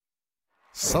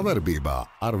Savarbībā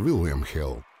ar William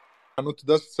Hill.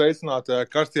 Tad esat sveicināti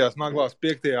karstajās naglās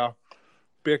piektajā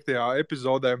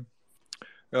epizodē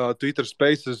Twitter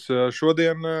Spaces.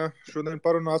 Šodien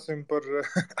parunāsim par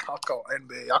atkal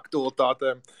NBA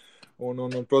aktualitātēm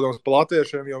un, protams, par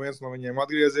latviešiem, jo viens no viņiem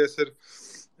atgriezies ir.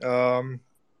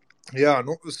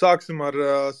 Sāksim ar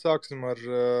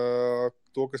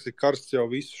to, kas ir karsts jau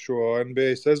visu šo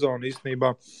NBA sezonu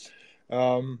īstenībā.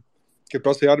 Kad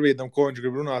prasīja Arvīdam, ko viņš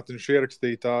grib runāt, viņš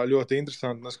ierakstīja tā ļoti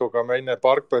interesanti, un es kaut kā mēģināju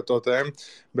pārkopēt to tēmu.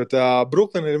 Bet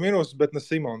Brooklyn ir minus, bet ne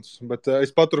Simons. Bet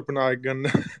es paturpināju gan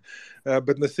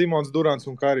bet ne Simons, Durants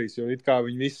un Karijs, jo it kā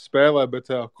viņi visi spēlē,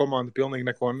 bet komanda pilnīgi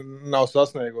neko nav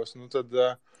sasniegusi. Tad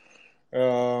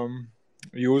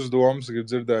jūsu domas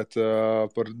grib dzirdēt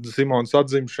par Simons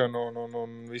atzimšanu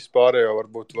un visu pārējo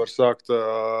varbūt var sākt,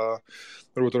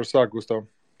 Gustav.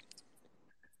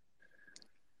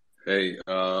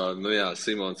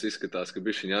 Simons izskatās, ka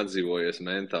bišķiņ atdzīvojies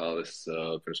mentāli. Es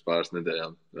pirms pāris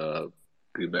nedēļām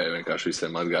gribēju vienkārši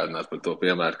visiem atgādināt par to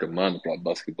piemēru, ka, manuprāt,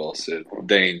 basketbols ir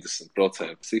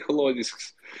 90% psiholoģisks.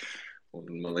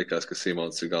 Un man liekas, ka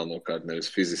Simons ir galvenokārt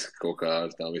nevis fiziski kaut kā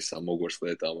ar tām visām muguras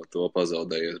lietām un to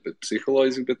pazaudējies, bet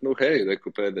psiholoģiski. Bet, reku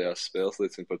pēdējās spēles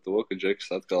liecina par to, ka Džeks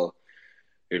atkal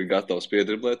ir gatavs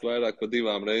piedriblēt vairāk pa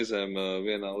 2 reizēm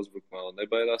vienā uzbrukumā un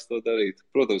nebaidās to darīt.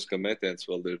 Protams, ka metiens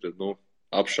vēl ir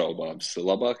apšaubāms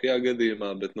labākajā gadījumā,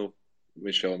 bet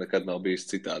viņš jau nekad nav bijis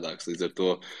citādāks. Līdz ar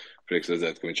to prieks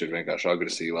redzēt, ka viņš ir vienkārši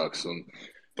agresīvāks un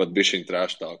pat bišķiņ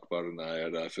trāštāku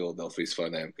parunāja ar Filadelfijas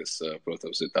faniem, kas,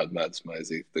 protams, ir tāda medus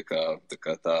maizīte.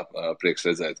 Tā prieks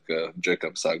redzēt, ka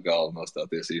Džekam sāk galvu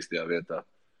nostāties īstajā vietā.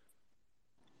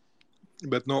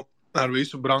 Bet, ar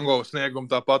visu Brango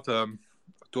sniegumu tāpat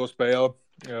to spēle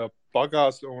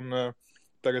pagās, un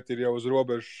tagad ir jau uz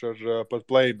robežas ar pat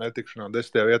play netikšanā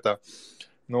 10. vietā.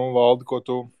 Valdi, ko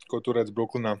tu redz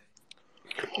Brooklynā?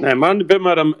 Nē, man,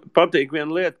 piemēram, patīk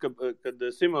viena lieta, kad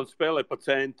Simons spēlē pa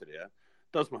centri, ja?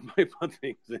 Tas man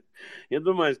patīk. Ja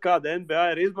domāju, kāda NBA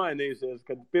ir izmainījusies,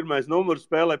 kad pirmais numurs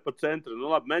spēlē pa centri.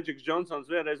 Labi, Magics Johnsons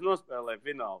vienreiz nospēlēja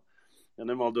finālu. Ja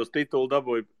nemaldos, titulu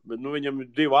dabūja, bet viņam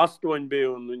 2-8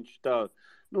 bija, un viņš tā...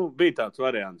 bija tāds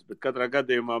variants, bet katrā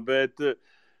gadījumā,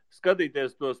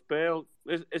 skatīties to spēli,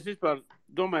 es vispār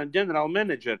domāju, ģenerāli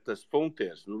menedžeri tas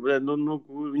funkcijas.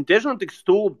 Viņi tiešām tik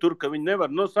stulbi tur, ka viņi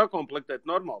nevar sakomplektēt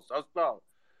normālu sastāvu,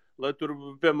 lai tur,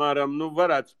 piemēram,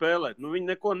 varētu spēlēt.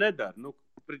 Viņi neko nedara.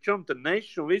 Pričom tad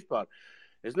nešs un vispār.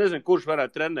 Es nezinu, kurš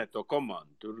varētu trenēt to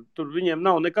komandu. Tur viņiem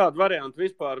nav nekāda varianta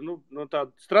vispār, no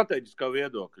tāda strateģiskā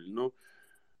viedokļa.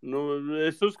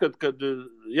 Es uzskatu, ka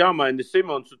jāmaina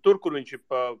Simons tur, kur viņš ir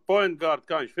pa point guard,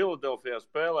 kā viņš Filadelfijā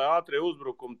spēlē, ātrie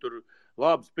uzbrukumi, tur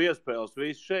labas piespēles,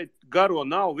 viss šeit garo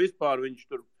nav vispār, viņš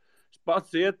tur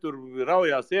pats iet, tur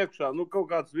raujās iekšā, kaut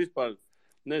kāds vispār,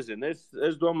 nezinu,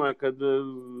 es domāju, ka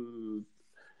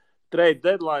trade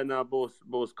deadline'ā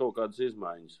būs kaut kādas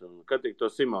izmaiņas, un kad tik to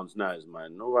Simons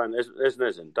neizmaina, es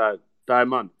nezinu, tā ir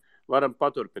man, varam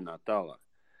paturpināt tālāk.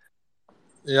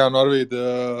 Jā, Arvīd,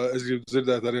 es gribu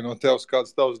dzirdēt arī no tevis, kādas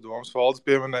tavas domas. Valdis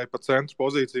pieminēja pa centru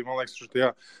pozīciju. Man liekas,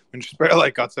 viņš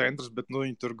spēlēja kā centrs, bet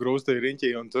viņi tur grūstīja riņķī.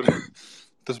 Un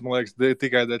tas, man liekas,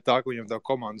 tikai dēļ tā, ka viņam tā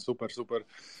komanda super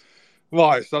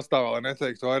vāja sastāvā, lai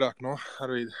neteiktu vairāk.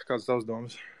 Arvīd, kādas tavas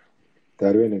domas?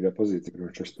 Tā ir vienīgā pozīcija, kur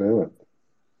viņš var spēlēt.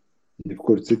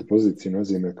 Jebkura cita pozīcija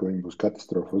nozīmē, ka viņi būs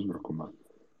katastrofa uzbrukumā.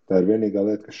 Tā ir vienīgā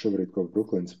lieta, kas šobrīd, ko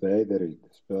Brooklyn spēja darīt,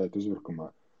 spēlēt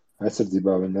uzbrukumā.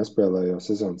 Aizsardzībā viņi nespēlēja jau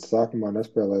sezonas sākumā,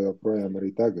 nespēlēja joprojām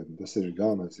arī tagad. Tas ir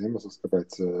galvenais iemesls,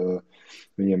 kāpēc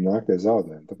viņiem nāk tie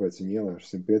zaudējumi. Tāpēc viņi ielēš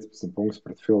 115 punktus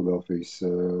pret Filadelfijas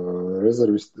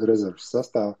rezervis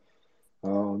sastāvu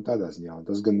un tādā ziņā.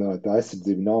 Tas gan tā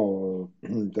aizsardzība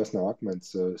nav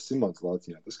akmens Simons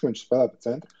lauciņā. Tas, ka viņš spēlē pa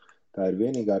centru, tā ir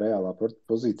vienīgā reālā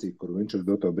pozīcija, kuru viņš uz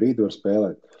doto brīdi var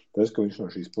spēlēt. Tas, ka viņš no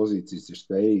šīs pozīcijas ir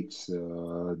spējīgs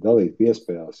dalīt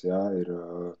piespēles, ir...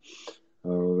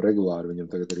 regulāri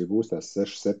viņam tagad arī būs tās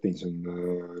 6-7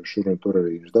 un šur un tur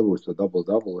arī viņš dabūs to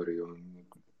double arī un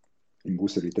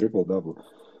būs arī triple-double.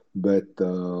 Bet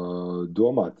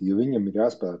domāt, ja viņam ir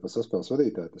jāspēlē pa saspēles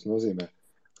vadītāju, tas nozīmē,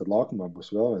 ka laukumā būs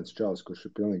vēl viens čalis, kurš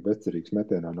ir pilnīgi bezcerīgs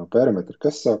metienā no perimetra,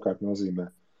 kas savukārt nozīmē,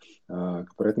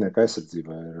 ka pretinieka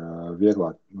aizsardzībā ir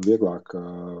vieglāk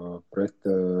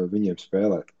pret viņiem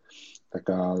spēlēt. Tā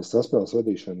kā saspēles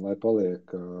vadīšana, lai paliek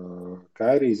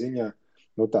Kairī ziņā,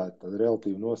 tā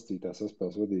relatīvi nosacītā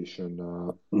saspēles vadīšana,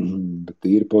 bet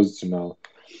tīri pozicionāli,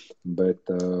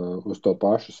 bet uz to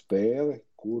pašu spēli,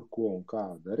 kur, ko un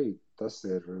kā darīt,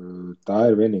 tā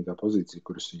ir vienīgā pozīcija,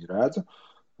 kuras viņu redzu.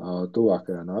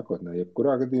 tuvākajā nākotnē.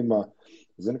 Jebkurā gadījumā,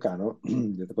 zini kā,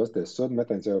 ja tu pasties, sodu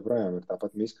metiens jau joprojām ir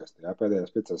tāpat miskasti. Jā,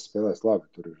 pēdējās 5 spēlēs labi,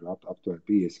 tur ir aptuveni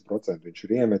 50% viņš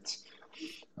ir iemetis.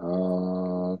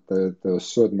 Tev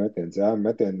sodu metiens, jā,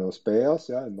 metieni no spēles,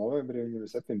 jā, novembrī viņam ir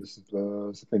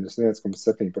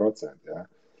 71,7%, jā.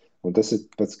 Un tas ir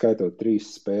pat skaitot 3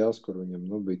 spēles, kur viņam,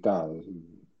 bija tā,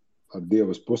 ar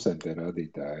 2,5 tie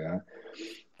rādītāji, jā.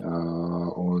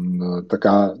 Tā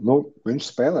kā, viņš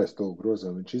spēlēs to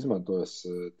grozam, viņš izmantos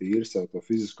tīri sev to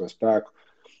fizisko spēku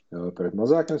pret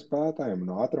mazākiem spēlētājiem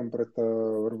un ātrumu pret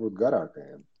varbūt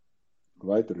garākajiem.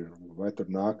 Vai tur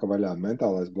nāk vaļā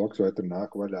mentālais bloks, vai tur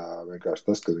nāk vaļā vienkārši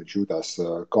tas, ka viņš jūtās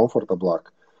komfortablāk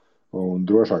un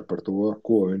drošāk par to,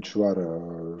 ko viņš var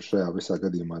šajā visā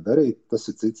gadījumā darīt. Tas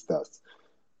ir cits stāsts.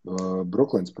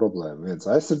 Bruklins problēma. Viens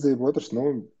aizsardzība, otrs,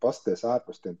 pasties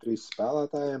ārpus tiem 3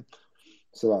 spēlētājiem.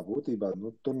 Savā būtībā,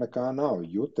 tur nekā nav.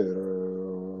 Juta ir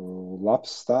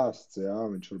labs stāsts, jā,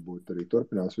 viņš varbūt arī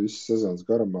turpinās visas sezonas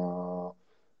garumā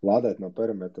lādēt no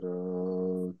perimetra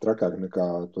trakāk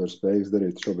nekā to ir spējīgs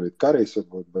darīt šobrīd Karijs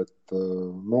varbūt, bet,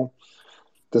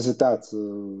 tas ir tāds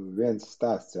viens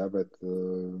stāsts, jā, bet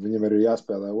viņam ir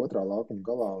jāspēlē otrā laukuma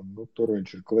galā, un tur viņš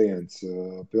ir klients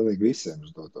pilnīgi visiem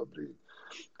uz doto brīdi,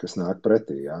 kas nāk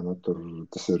pretī, jā, tur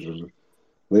tas ir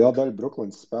liela daļa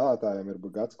Bruklins spēlētājiem ir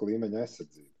bagātska līmeņa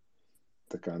aizsardzība.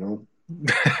 Tā kā,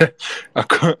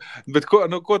 Bet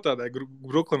ko tādai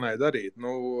Bruklinai darīt?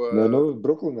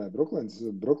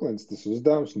 Bruklins tas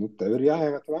uzdevums, tev ir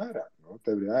jāiemet vairāk.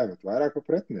 Tev ir jāiemet vairāk par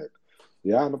pretinieku.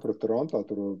 Jā, pret Toronto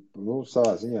tur,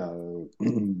 savā ziņā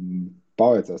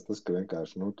paveicās tas, ka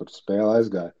vienkārši, tur spēle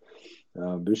aizgāja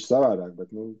bišķi savādāk, bet,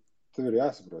 tev ir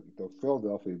jāsaprot, tev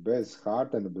Philadelphia bez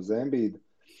Hartena, bez Embiida,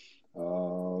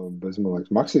 bez, man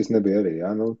liekas, Maksīs nebija arī,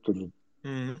 jā, tur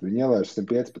viņi ielaiž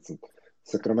 115.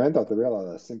 Sacramento tev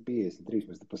ielādās 153,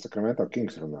 mēs te par Sacramento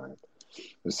Kings runājam.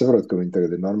 Es saprotu, ka viņi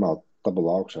tagad ir normāli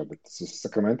tabula augšā, bet tas ir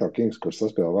Sacramento Kings, kurš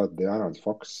saspēlē vārdu De'Aaron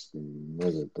Fox,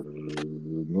 nezinu, tur,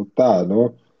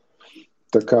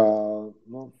 tā kā,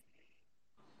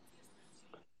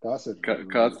 tās ir...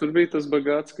 Kāds tur bija tas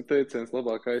bagāts, ka teiciens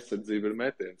labākā aizsardzība ir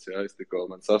metiens, jā, es tikko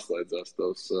man saslēdzās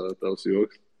tavs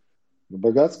joks.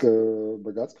 Bagāts, ka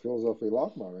filozofija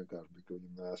laukumā vienkārši bija, ka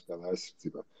viņam jāspēlē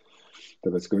aizsardzībā.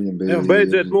 Tāpēc, ka viņam bija...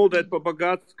 Beidziet muldēt pa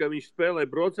bagāts, ka viņš spēlē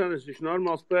brocēnes, viņš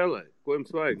normāli spēlē. Ko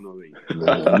jums vajag no viņa?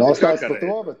 Nav stāsts par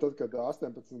to, bet tad,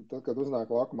 kad uznāk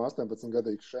laukuma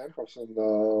 18-gadīgs Šenhovs un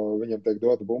viņam tiek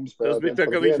dota bumbu spēlēt... Tas bija tā,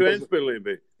 ka viņš Ventspilī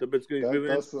bija. Tāpēc, ka viņš bija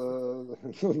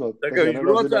tā, ka viņš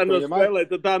brocēnos spēlē,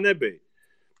 tad tā nebija.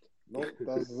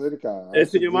 Tas ir kā...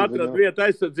 Es viņam atradu vietu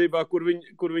aizsardzībā,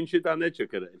 kur viņš šitā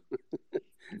nečakarēja.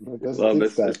 Labi,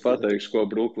 es pateikšu, ko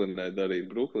Bruklinai darīt.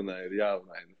 Bruklinai ir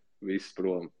jāmaina viss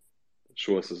prom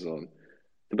šo sezonu.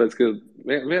 Tāpēc, ka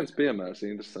viens piemērs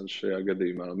interesants šajā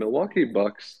gadījumā. Milwaukee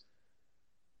Bucks.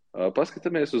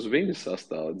 Paskatāmies uz viņu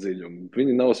sastāvu dziļumu.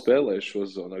 Viņi nav spēlējuši šo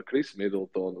sezonu ar Chris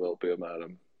Middletonu vēl,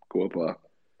 piemēram, kopā.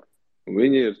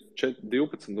 Viņi ir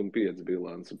 12-5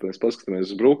 bilants. Mēs paskatāmies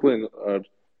uz Bruklinu ar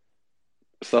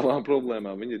savām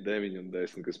problēmām. Viņi ir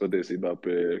 9-10, kas patiesībā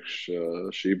priekš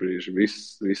šī brīža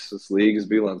visas līgas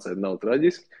bilancē nav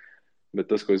traģiski. Bet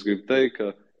tas, ko es gribu teikt, ka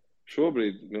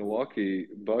šobrīd Milwaukee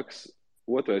Bucks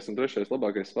 2. un 3.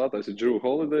 labākais spēlētājs ir Drew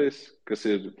Holidays, kas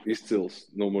ir izcils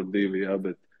numur 2, jā,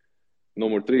 bet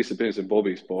numur 3 ir piemēram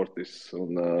Bobijs Portis.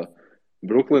 Un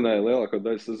Bruklinai lielākā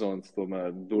daļa sezonas tomēr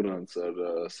Durants ar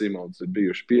Simons ir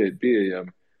bijuši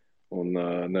pieejami. Un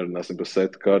nerunāsim par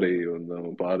Setu Kariju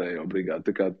un pārējo brigādu.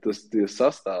 Tā kā tie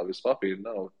sastāvi uz papīra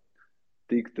nav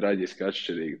tik traģiski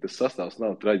atšķirīgi. Tas sastāvs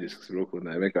nav traģisks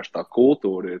Bruklinai. Vienkārši tā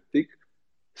kultūra ir tik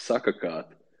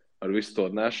sakakāta ar visu to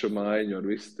nešu maiņu, ar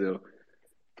visu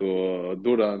to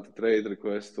Duranta trade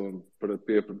request un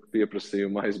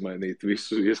pieprasījumu aizmainīt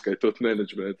visu, ieskaitot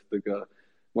menedžmentu. Tā kā,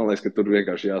 man liekas, ka tur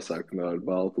vienkārši jāsāk ar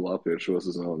baltu lapu ar šo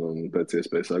sezonu un pēc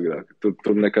iespējas agrāk.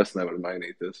 Tur nekas nevar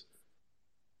mainīties.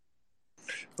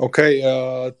 Ok,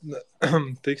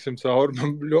 tiksim cauri.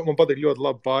 Man patīk ļoti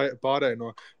labi pārēj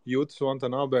no Jutas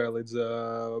Vantanabē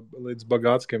līdz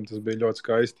Bagātskiem. Tas bija ļoti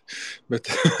skaisti. Bet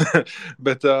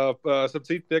starp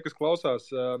citu, tie, kas klausās,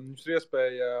 jums ir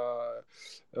iespēja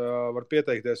var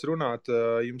pieteikties runāt.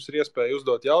 Jums ir iespēja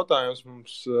uzdot jautājumus.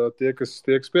 Mums tie,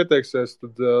 kas pieteiksies,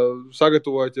 tad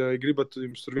sagatavot, ja gribat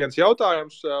jums tur viens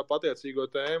jautājums patiecīgo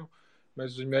tēmu.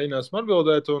 Mēs viņu mēģināsim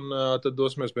atbildēt, un tad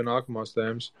dosimies pie nākamās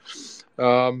tēmas.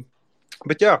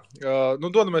 Bet jā,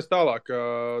 dodamies tālāk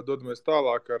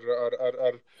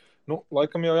ar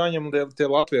laikam jau jāņem tie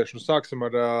latvieši. Sāksim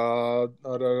ar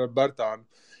Bertānu.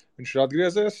 Viņš ir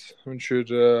atgriezies, viņš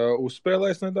ir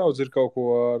uzspēlējis nedaudz, ir kaut ko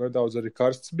nedaudz arī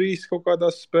karsts bijis kaut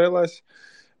kādās spēlēs.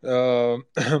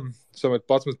 samet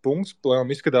 11 punktus.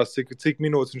 Plēnām izskatās, cik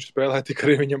minūtes viņš spēlē, tik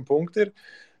arī viņam punkti ir.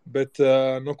 Bet,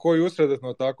 ko jūs redzat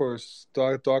no tā, ko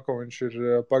viņš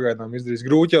ir pagaidām izdarījis?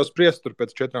 Grūti jau spriest tur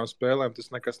pēc 4 spēlēm,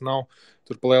 tas nekas nav.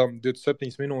 Tur plēnām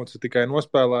 27 minūtes tikai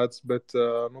nospēlēts, bet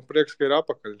prieks, ka ir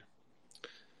apakaļ.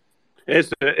 Es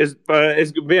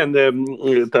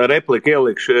vienu tā repliku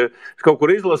ielikšu. Es kaut kur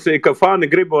izlasīju, ka fani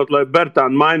gribot, lai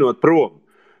Bertānu mainot prom.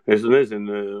 Es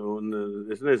nezinu,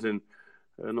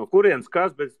 no kurienes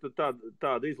kas, bet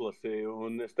tādu izlasīju.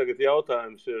 Un es tagad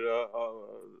jautājums ir,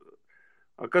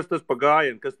 kas tas pa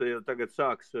gājienu, kas tagad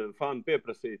sāks fani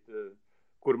pieprasīt,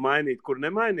 kur mainīt, kur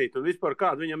nemainīt, un vispār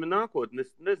kāda viņam ir nākotne, es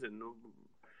nezinu.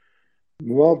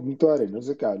 Tu arī,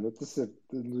 tas ir,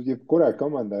 jebkurai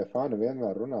komandai fani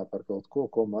vienmēr runā par kaut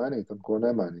ko mainīt un ko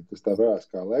nemainīt. Tas tā varās,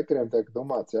 kā Lakeriem tiek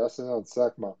domāts, sezonas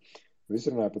sākumā. Visi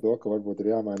runāja par to, ka varbūt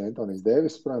ir jāmaina Antonijs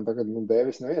Deivis, protams, tagad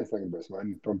Deivis neviens negribēs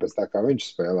mainīt, prom pēc tā, kā viņš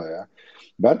spēlē, jā.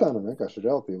 Bertānam vienkārši ir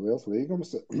relatīvi liels līgums,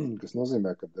 kas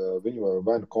nozīmē, ka viņu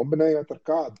vai nu kombinējot ar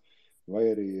kādu, vai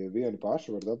arī vienu pašu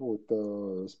var dabūt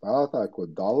spēlētāju, ko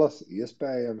Dallas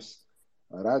iespējams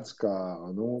redz kā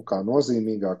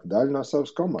nozīmīgāku daļu no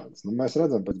savas komandas. Mēs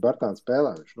redzam pēc Bertāna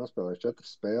spēlēm, viņš nospēlēja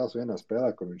 4 spēles, vienā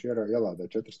spēlē, kur viņš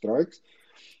ielādē 4 trojkas,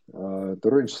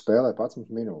 tur viņš spēlē 11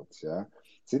 minūtes, jā.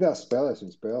 Citās spēlēs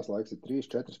viņa spēles laiks ir 3,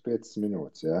 4, 5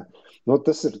 minūtes. Ja?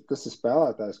 Tas ir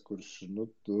spēlētājs, kurš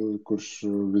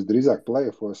visdrīzāk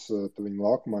playoffos tu viņu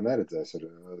laukumā neredzēs.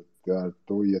 Ja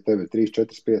tev ir 3,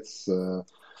 4, 5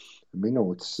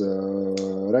 minūtes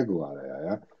regulārajā.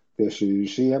 Ja? Tieši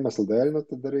šī iemesla dēļ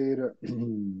tad arī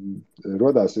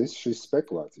rodās visas šīs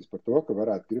spekulācijas par to, ka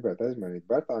varētu gribēt aizmainīt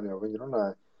Bertānu, jo viņi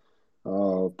runāja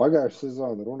pagājušā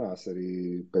sezona, runās arī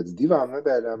pēc 2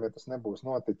 nedēļām, ja tas nebūs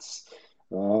noticis.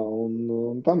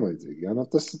 Un tam līdzīgi. Ja?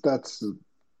 Tas ir tas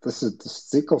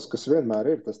cikls, kas vienmēr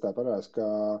ir. Tas tā parās, kā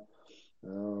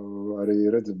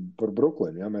arī redzam par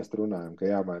Brooklynu. Ja? Mēs runājam,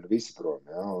 ka jāmaina visi prom.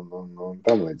 Ja? Un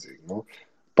tam līdzīgi.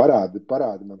 Parādi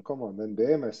man komandu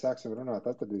NBA, mēs sāksim runāt,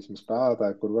 atradīsim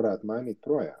spēlētāju, kur varētu mainīt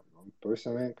projām.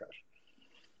 Pavisam vienkārši.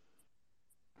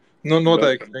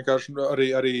 Noteikti. Vienkārši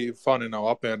arī fani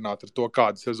nav apmierināti ar to,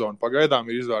 kāda sezona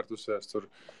pagaidām ir izvērtusies tur.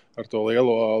 Ar to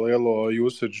lielo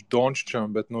usage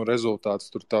Dončičam, bet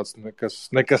rezultāts tur tāds nekas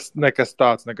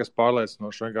tāds, nekas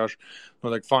pārliecinošs. Vienkārši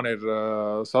noteikti fani ir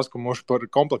saskumuši par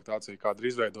komplektāciju, kāda ir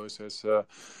izveidojusies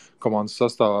komandas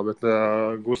sastāvā. Bet,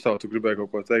 Gustav, tu gribēji kaut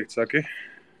ko teikt, saki?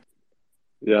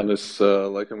 Jā, es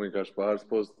laikam vienkārši pāris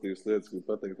pozitīvas lietas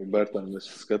gribu pateikt par Bertānu. Es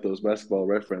skatos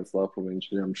basketball reference lapu,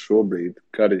 viņam šobrīd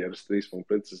karjeras 3-punktu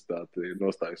precizitāte ir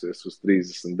nostājusies uz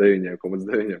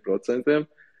 39,9%.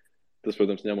 Tas,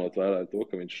 protams, ņemot vērā to,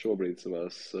 ka viņš šobrīd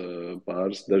savās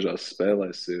pāris dažās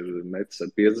spēlēs ir metis ar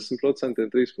 50%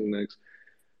 trīspunktnieks.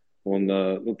 Un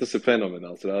tas ir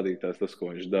fenomenāls rādītājs, tas,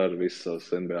 ko viņš dara visas savas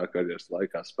NBA karjeras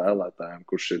laikā spēlētājiem,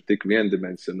 kurš ir tik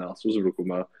viendimensionāls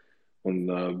uzbrukumā. Un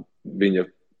viņa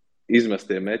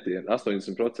izmestie metieni,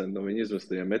 80% no viņa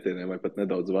izmestiem metieniem vai pat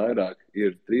nedaudz vairāk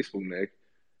ir trīspunktnieki.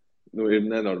 Ir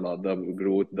nenormāli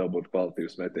grūti dabūt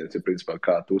kvalitīvus metienus, ja principā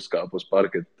kā tu uzkāp uz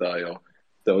parketu, tā jau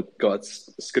tev kāds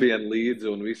skrien līdzi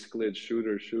un visi kliedz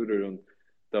shooter, un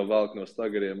tev valk no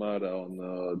stagariem ārā, un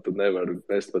tu nevari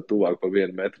pēst pat tuvāk pa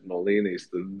 1 metru no līnijas.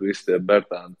 Tad visi tie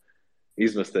Bertāni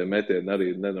izmestie metieni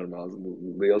arī ir nenormāli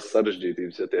liels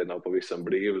sarežģītības, ja tie nav pavisam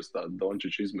brīvas, tāda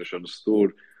Dončiča izmešana uz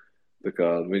stūri. Tā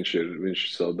kā viņš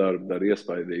savu darbu dara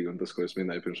iespaidīgi, un tas, ko es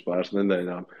minēju pirms pāris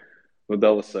nedēļām,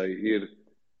 Dallasai ir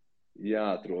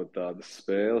jāatrod tādas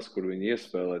spēles, kur viņi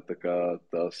iespēlē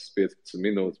tās 15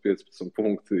 minūtes, 15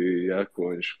 punkti, ja,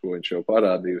 ko viņš jau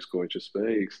parādījis, ko viņš ir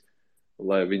spējīgs,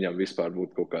 lai viņam vispār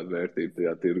būtu kaut kāda vērtība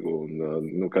tajā tirgu. Un,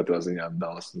 katrā ziņā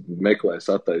Dallas meklēs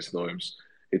attaisnojums,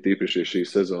 it īpaši, ja šī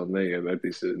sezona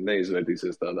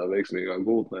neizvērtīsies tādā veiksmīgā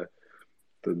gultnē,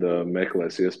 tad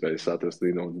meklēs iespējas atrast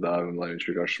Līnotu Dāvinu, lai viņš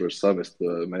vienkārši var savest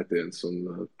metienus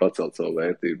un pacelt savu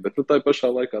vērtību. Bet tā pašā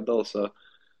laikā Dallasā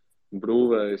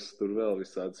brūvējas tur vēl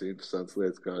visādas interesantas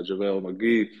lietas, kā Javel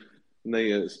McGee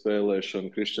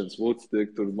neiespēlēšana, Kristians Vuds tiek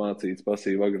tur mācīts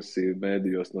pasīvi agresīvi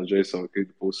mēdījos no Jasona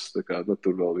Kida puses, tā kā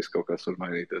tur vēl viss kaut kas var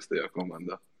mainīties tajā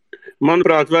komandā.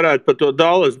 Manuprāt, varētu par to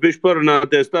Dallas bišķi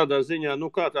parunāties tādā ziņā,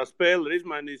 kā tā spēle ir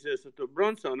izmainīsies ar to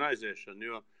Bronsona aiziešanu,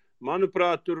 jo,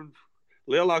 manuprāt, tur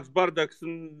lielāks bardaks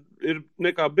ir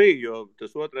nekā bija, jo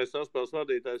tas otrais saspēles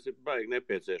vadītājs ir baigi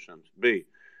nepieciešams. Bija.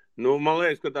 Man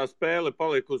liekas, ka tā spēle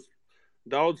palikusi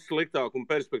daudz sliktāk un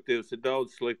perspektīvas ir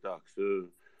daudz sliktāks.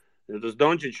 Ja tas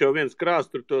Dončičs jau viens krās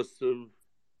tur tos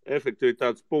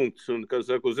efektivitātes punktus un, kas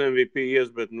saka, uz MVP ies,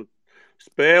 bet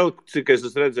spēle, cik es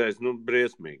esmu redzējis,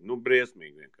 briesmīgi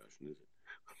vienkārši. Nezinu.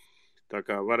 Tā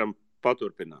kā varam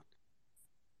paturpināt.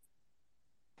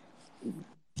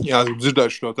 Jā,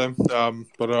 dzirdēju šo te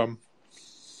par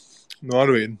no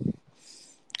Arvīdu.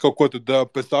 Kaut ko tad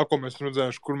pēc tā, ko mēs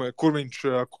redzējuši, kur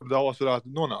Dallas varētu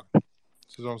nonākt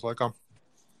sezonas laikā.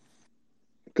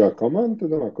 Kā komanda, tu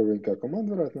domā, kur viņi kā komanda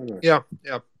varētu nonākt? Jā.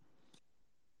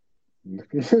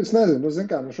 Es nezinu,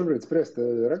 šobrīd spriest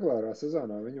regulārā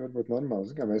sezonā, viņi varbūt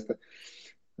normāli, mēs te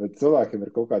cilvēkiem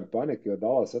ir kaut kāda panika, jo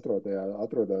Dallas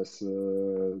atrodas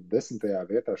 10.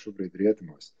 vietā šobrīd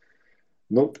rietumos.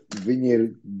 Viņi ir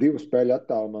 2 spēļu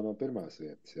attālumā no pirmās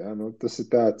vietas, jā, tas ir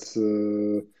tāds,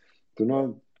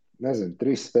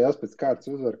 3 spēles pēc kārtas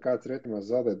uzvar, kāds rietumos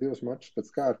zaudē 2 mačus pēc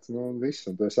kārtas, viss,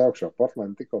 un tu esi augšā.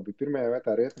 Portland tikko bija 1.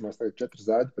 vietā rietumos, tagad 4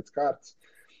 zaļi pēc kārtas.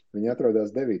 Viņi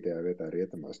atrodas 9. vietā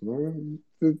rietumos.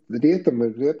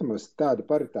 Rietumos tāda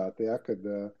paritāte, jā, kad,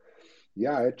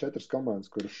 ir 4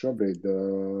 komandas, kuras šobrīd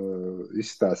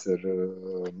izstās ir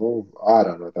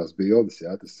ārā no tās bildes,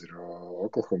 jā, tas ir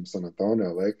Oklahoma, San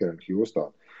Antonio, Lakers un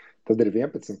Houston. Tad ir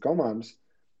 11 komandas,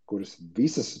 kuras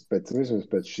visas pēc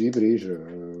šī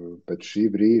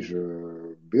brīža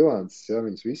bilances, jā,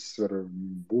 viņas visas var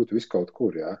būt viskaut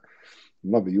kur, jā.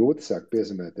 Labi, jūti sāk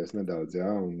piezemēties nedaudz, jā,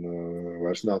 un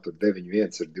vairs nav tur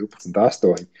 9-1, ir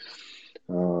 12-8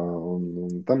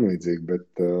 un tam līdzīgi, bet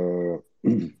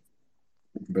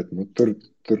tur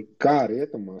kā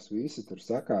rietumos visi tur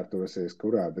sakārtosies,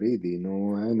 kurā brīdī,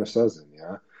 sazin,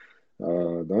 jā.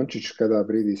 Dončičs kādā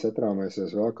brīdī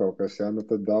satraumēsies vēl kaut kas, jā,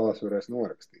 tad Dallas varēs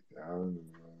norakstīt, jā.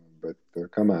 Bet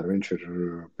kamēr viņš ir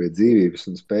pie dzīvības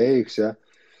un spējīgs, jā,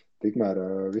 tikmēr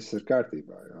viss ir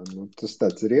kārtībā, jā. Tas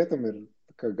tāds rietum ir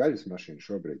kā gaļas mašīna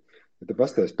šobrīd. Ja tu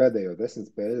pasties pēdējo 10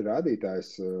 spēļu rādītājs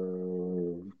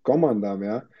komandām,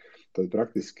 jā, tad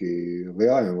praktiski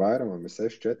lielajam vairumam ir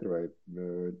 6-4 vai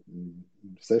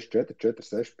 6-4,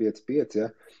 4-6, 5-5, jā,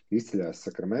 izceļās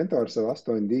Sacramento ar savu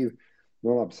 8-2.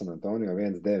 Labi, San Antonio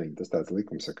 1-9, tas tāds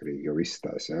likumsakarīgi jau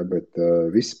izstās, jā, bet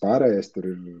viss pārējais tur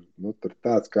ir, tur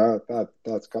tāds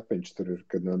kapiņš tur ir,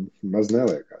 kad maz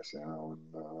neliekās, jā,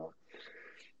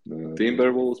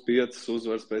 Timberwolves 5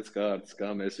 uzvaras pēc kārtas, kā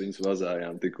mēs viņus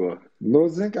vazājām tikko.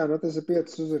 Tas ir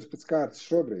 5 uzvaras pēc kārtas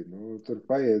šobrīd, tur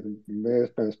paiet,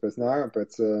 iespējams pēc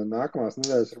nākamās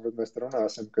nedēļas, varbūt mēs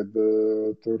runāsim, kad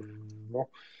tur,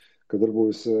 kad tur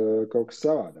būs kaut kas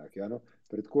savādāk, jā,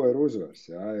 pret ko ir uzvaras,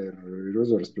 jā, ir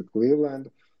uzvaras pret Clevelandu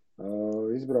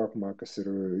izbraukumā, kas ir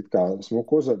it kā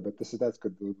smuku uzvar, bet tas ir tāds, ka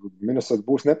Minnesota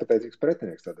būs nepateicīgs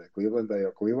pretinieks tādai Clevelandai,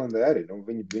 jo Clevelandai arī,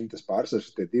 viņi tas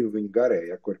pārsvars, tie 2 viņi garē,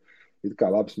 ja, kur it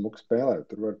kā labi smuku spēlē,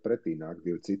 tur var pretī nākt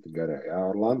 2 citi garē, jā,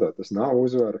 Orlando tas nav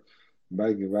uzvara,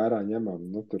 baigi vērā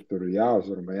ņemam, tur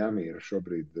jāuzvar, Miami ir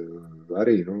šobrīd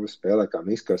arī, spēlē kā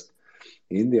miskast.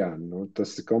 Indiāna,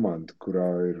 tas ir komanda, kurā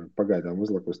ir pagaidām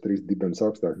uzlakos 3 dibenus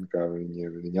augstāk, nekā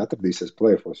viņi atradīsies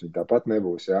play-offos, viņi tāpat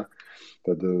nebūs, jā.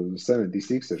 Tad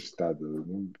 76ers tā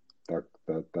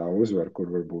uzvara,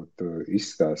 kur varbūt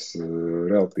izstās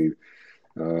relatīvi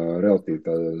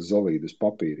tā zolīdus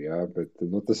papīri, jā, bet,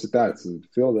 tas ir tāds,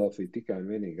 Philadelphia tikai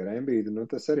un vienīgi ar Embiidu,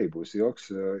 tas arī būs ilgs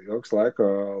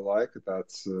laika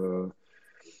tāds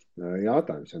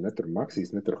jautājums, jo ne tur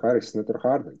Maksīs, ne tur Haris, ne tur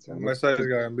Hardens. Jā. Mēs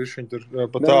aizgājām bišķiņ tur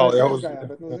pa tālu.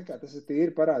 Bet, tas ir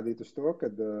tīri parādīt uz to,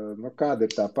 kad, kāda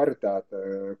ir tā paritāte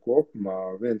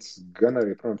kopumā, viens gan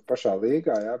arī, protams, pašā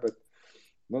līgā, jā, bet,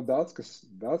 daudz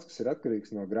kas ir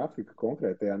atkarīgs no grafika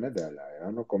konkrētajā nedēļā, jā,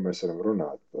 ko mēs varam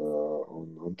runāt.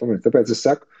 Un tāpēc es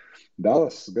saku,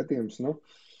 Dallas gadījums,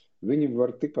 viņi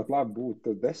var tikpat labi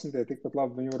būt 10, tikpat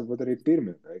labi viņi var būt arī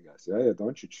pirmie beigās. Ja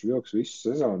Dončičs vilks visu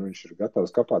sezonu, viņš ir gatavs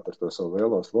kapāt ar to savu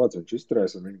lielo slodzi, viņš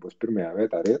izturēs un viņi būs 1.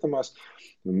 vietā rietumās.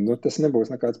 Tas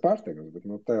nebūs nekāds pārsteigums, bet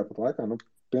tajā pat laikā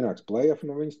pienāks play-off,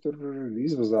 viņas tur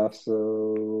izvazās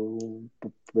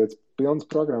pēc pilnas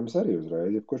programmas arī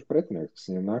uzreiz, jebkurš pretinieks, kas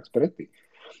viņiem nāks pretī.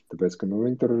 Tāpēc, ka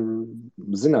viņi tur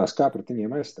zinās, kā pret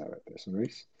viņiem aizstāvēties un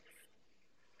viss.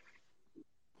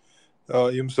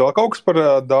 Jums vēl kaut kas par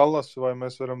Dallas, vai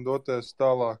mēs varam doties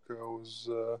tālāk uz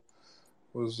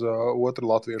otru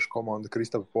latviešu komandu,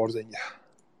 Kristapa Porziņa?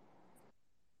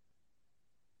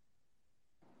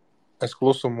 Es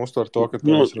klusumu uztveru to, ka...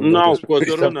 Nav ko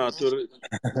tur runāt, tur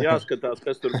jāskatās,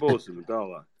 kas tur būs un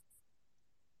tālāk.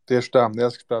 Tieši tā,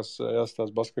 jāskatās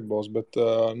basketbols, bet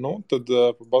tad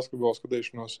par basketbolu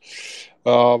skatīšanos.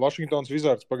 Washingtons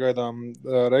Wizards pagaidām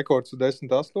rekords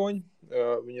 10-8.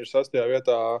 Viņi ir 6.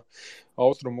 vietā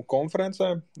Austrumu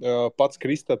konferencē. Pats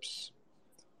Kristaps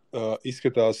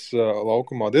izskatās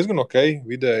laukumā diezgan ok,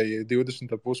 vidēji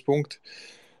 20,5 punkti,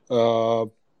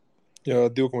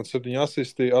 2,7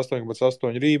 asisti,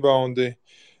 8,8 rebound.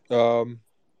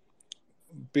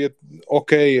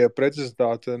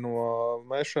 precizitāte no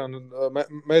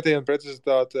mētienu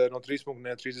precizitāte no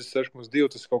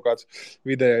 3.36,2, tas kaut kāds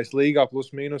vidējais līgā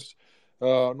plus mīnus.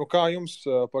 Kā jums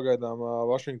pagaidām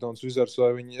Washingtons Wizards,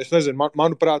 vai viņi, es nezinu,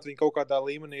 manuprāt, viņi kaut kādā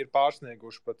līmenī ir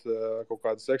pārsnieguši pat kaut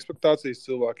kādas ekspektācijas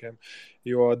cilvēkiem,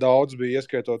 jo daudz bija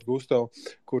ieskaitot Gustavu,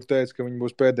 kur teica, ka viņi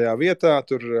būs pēdējā vietā,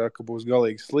 tur, ka būs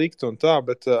galīgi slikti un tā,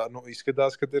 bet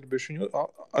izskatās, ka ir bijuši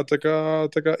tā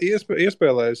kā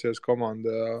iespēlējusies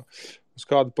komanda. Uz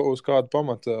kādu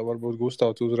pamatu varbūt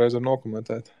Gustavu tu uzreiz var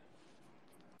nokomentēt?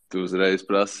 Tu uzreiz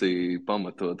prasīji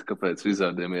pamatot, kāpēc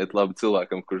Wizardiem iet labi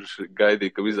cilvēkam, kurš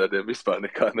gaidīja, ka Wizardiem vispār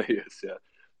nekā neies.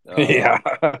 Jā.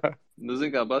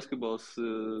 Zin kā, basketbols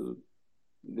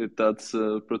ir tāds,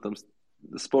 protams,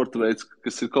 sporta veids,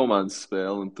 kas ir komandas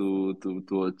spēle, un tu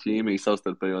to ķīmiju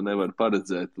savstarpējo nevar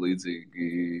paredzēt līdzīgi,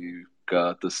 kā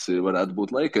tas varētu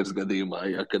būt Lakers gadījumā,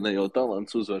 ka ne jau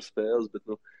talants uzvar spēles, bet,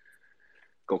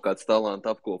 kaut kāds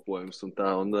talanta apkopojums un tā.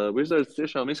 Un Wizards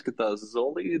tiešām izskatās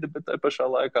solīdi, bet tai pašā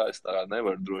laikā es tā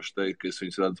nevaru droši teikt, ka es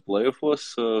viņus redzu playoffos.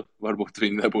 Varbūt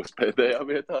viņi nebūs pēdējā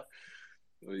vietā,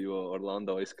 jo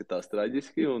Orlando izskatās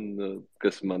traģiski, un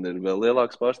kas man ir vēl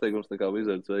lielāks pārsteigums nekā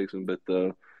Wizards veiksmi, bet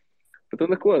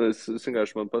neko, es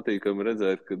vienkārši man patīkami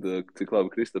redzēt, kad cik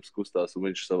labi Kristaps kustās, un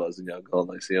viņš savā ziņā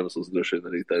galvenais iemesls droši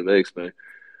vien arī tai veiksmē.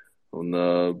 Un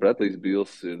Bradley's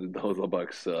Beals ir daudz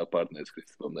labāks partneris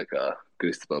Kristapam nekā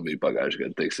Kristapam bija pagājuši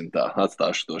gadu, teiksim tā.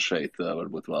 Atstāšu to šeit,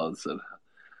 varbūt Valdis ar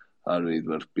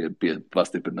Arvīdu var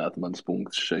pastiprināt manas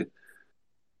punktus šeit.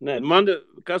 Nē,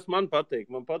 kas man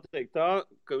patīk? Man patīk tā,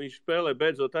 ka viņš spēlē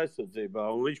beidzot aizsardzībā,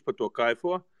 un viņš par to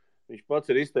kaifo. Viņš pats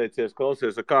ir izteicies,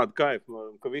 klausies ar kādu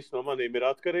kaifu, ka viss no manīm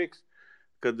ir atkarīgs,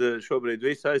 kad šobrīd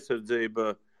visa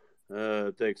aizsardzība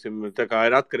teiksim, tā kā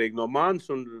ir atkarīgi no manis,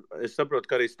 un es saprotu,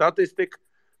 ka arī statistika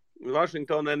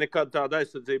Vašingtonē nekad tāda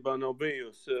aizsardzībā nav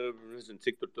bijusi, nezinu,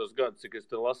 cik tur tos gadus, cik es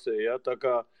te lasīju, ja? Tā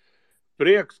kā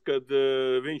prieks, kad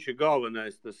viņš ir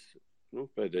galvenais tas,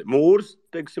 mūrs,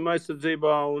 teiksim,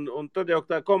 aizsardzībā, un tad jau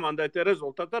tā komandai tie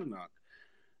rezultāti arī nāk.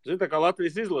 Zin, tā kā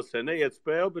Latvijas izlasē neiet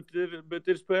spēle,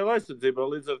 bet ir spēle aizsardzībā,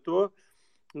 līdz ar to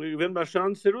vienmēr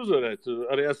šanses ir uzvarēt,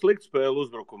 arī slikta spēle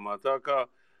uzbrukumā, tā kā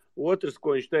otrs,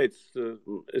 ko viņš teica,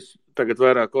 es tagad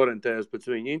vairāk orientējos pēc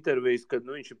viņa intervijas, kad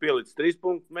viņš ir pielicis 3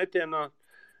 punktu metienā.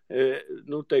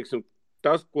 Teiksim,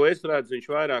 tas, ko es redzu, viņš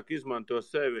vairāk izmanto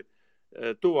sevi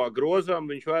tuvāk grozām,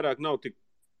 viņš vairāk nav tik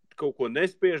kaut ko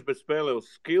nespiež, bet spēlē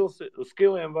uz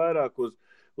skilliem vairāk,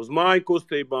 uz māju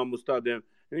kustībām, uz tādiem.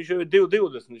 Viņš jau ir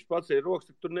 2.20, viņš pats ir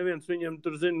rokas, tur neviens viņam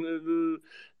tur,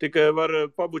 tikai var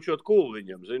pabučot kulu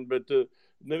viņam, bet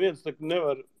neviens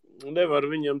nevar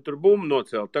viņam tur bumbu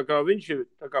nocelt. Tā kā viņš ir,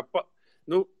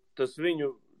 tas viņu,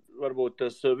 varbūt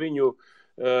tas viņu,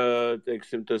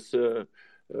 teiksim, tas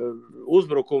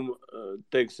uzbrukumu,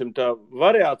 teiksim, tā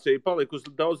variācija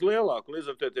palikusi daudz lielāka.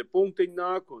 Līdz ar tie punktiņi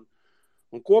nāk,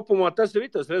 un kopumā tas ir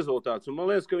tas rezultāts. Un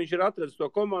man liekas, ka viņš ir atradis to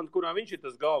komandu, kurā viņš ir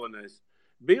tas galvenais.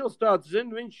 Bils tāds,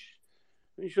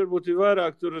 viņš varbūt ir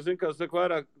vairāk tur,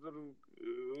 vairāk tur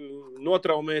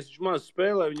notraumēs, viņš maz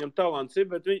spēlē, viņam talants ir,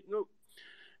 bet viņš,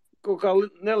 kaut kā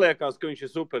neliekās, ka viņš ir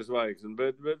superzvaigzne,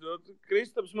 bet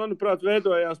Kristaps, manuprāt,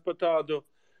 veidojās pa tādu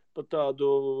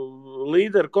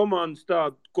līderu komandas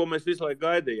tādu, ko mēs visu laiku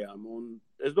gaidījām. Un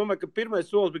es domāju, ka pirmais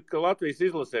solis bija, ka Latvijas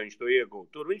izlasē viņš to iegūtu.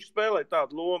 Tur viņš spēlēja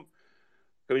tādu lomu,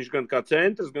 ka viņš gan kā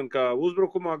centrs, gan kā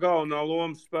uzbrukumā galvenā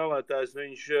lomas spēlētājs,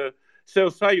 viņš sev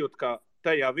sajūt kā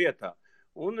tajā vietā.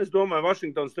 Un es domāju,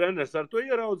 Vašingtons treneris ar to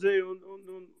ieraudzīja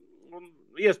un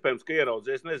iespējams, ka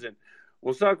ieraudzīja, es nezinu.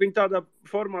 Un sāk viņu tādā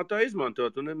formātā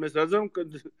izmantot. Un mēs redzam, ka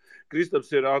Kristaps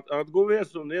ir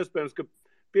atguvies un iespējams, ka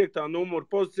 5. numura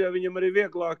pozīcijā viņam arī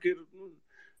vieglāk ir,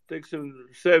 teiksim,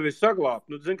 sevi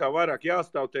saglābt. Kā vairāk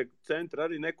jāstāv, tie centri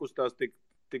arī nekustās tik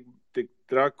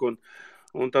traki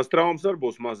un tās traumas arī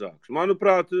būs mazākas.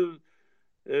 Manuprāt,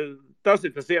 tas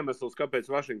ir tas iemesls,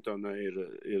 kāpēc Vašingtonai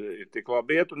ir tik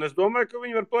labi iet. Un es domāju, ka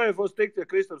viņi var playoffos tikt, ja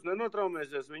Kristaps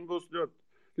nenotraumēsies, viņi būs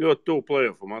ļoti tuvu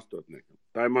playoffam astotniekam.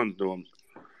 Tā ir mans domas.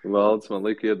 Valdis man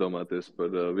lika iedomāties par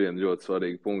vienu ļoti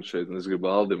svarīgu punktu šeit, un es gribu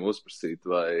Aldim uzprasīt,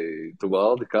 vai tu,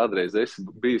 Valdi, kādreiz esi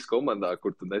bijis komandā,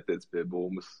 kur tu netiec pie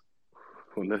bumbas?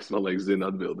 Un es, man liekas, zinu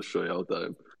atbildi šo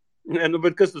jautājumu. Nē,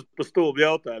 bet kas tas par stulbu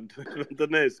jautājumu? Tu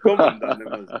neesi komandā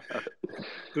nemaz.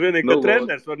 Tu vienīgi, ka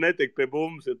treneris var netikt pie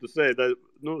bumbas, ja tu sēdi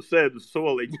sēd uz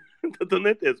soliņa, tad tu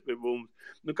netiec pie bumbas.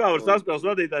 Kā var saspēles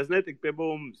vadītājs netikt pie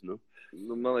bumbas?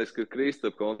 Man liekas, ka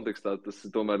Kristapa kontekstā tas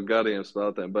ir tomēr gariem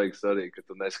spēlētājiem baigs arī, ka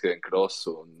tu neskrien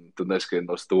krosu un tu neskrien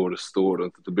no stūra uz stūru,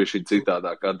 un tu biji šī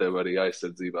citādāk atdeva arī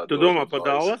aizsardzībā. Tu domā par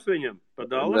Dallas viņam? Par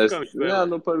Dallas, kā viņš spēlē? Jā,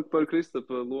 par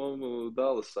Kristapa lomu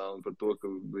Dallasā un par to,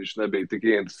 ka viņš nebija tik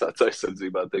ieinteresēts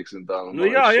aizsardzībā, teiksim tā.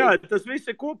 Jā, tas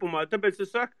viss ir kopumā, tāpēc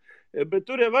es saku, bet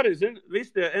tur jau arī,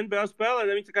 visi tie NBA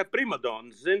spēlētāji, viņi tā kā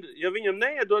primadonas, ja viņam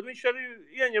neiedod, viņš arī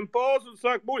ieņem pauzu un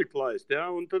sāk buļklaist, ja,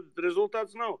 un tad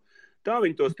rezultāts nav. Tā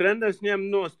viņi tos treneris ņem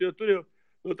nost, jo tur jau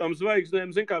no tām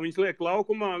zvaigznēm, kā viņas liek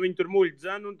laukumā, viņi tur muļķi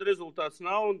dzen, un rezultāts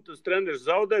nav, un tas treneris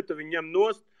zaudē, tad viņi ņem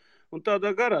nost, un tādā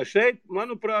garā. Šeit,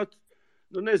 manuprāt,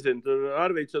 nezinu,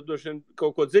 Arvīts droši vien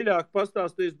kaut ko dziļāk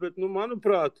pastāstīs, bet,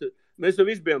 manuprāt, mēs jau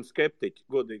visi bijām skeptiķi,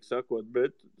 godīgi sakot,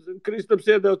 bet Kristaps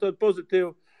iedeva tādu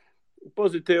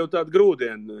pozitīvu tādu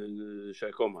grūdienu šai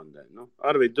komandai.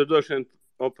 Arvīt, tu droši vien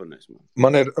oponēs man.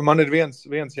 Man ir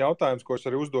viens jautājums, ko es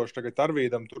arī uzdošu tagad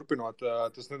Arvīdam, turpinot,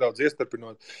 tas nedaudz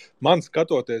iestarpinot. Man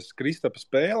skatoties Kristapa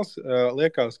spēles,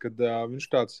 liekas, ka viņš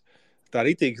tā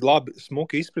ritīgi labi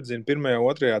smuki izspridzina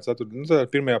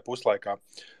pirmajā puslaikā.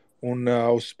 Un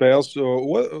uz spēles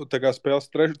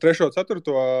trešo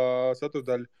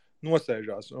ceturtdaļu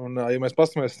nosēžās. Un, ja mēs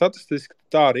paskatāmies statistiski,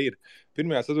 tā arī ir.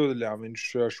 Pirmajā ceturtdaļā viņš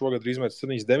šogad ir izmetis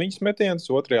 79 metienus,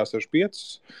 otrajā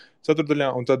 65 ceturtdaļā,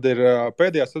 un tad ir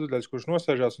pēdējā ceturtdaļas, kurš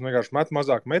nosēžās un vienkārši met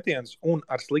mazāk metienus un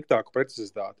ar sliktāku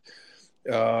precizitāti.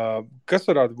 Kas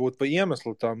varētu būt pa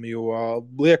iemeslu tam, jo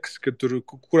liekas, ka tur,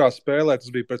 kurā spēlē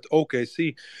tas bija pret OKC,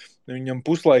 viņam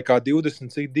puslaikā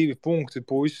 22 punkti,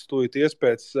 puisis tūlīt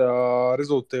iespēc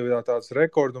rezultātāts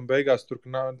rekordu un beigās tur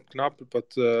knapi pat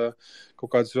kaut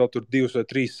kādas vēl tur 2 vai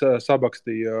 3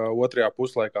 sabakstīja otrajā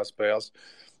puslaikā spēles.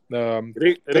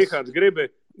 Rihards,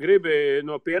 gribi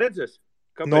no pieredzes?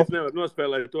 Kāpēc nevar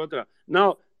nospēlēt otrā?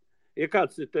 Nav, ja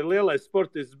kāds ir te lielais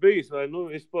sportists bijis vai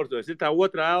sportojis, ir tā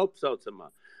otrā elpa saucamā.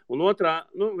 Un otrā,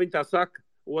 viņi tā saka,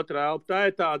 otrā elpa, tā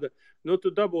ir tāda, tu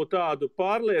dabū tādu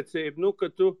pārliecību, ka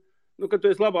tu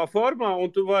esi labā formā un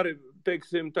tu vari,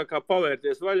 teiksim, tā kā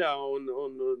pavērties vaļā un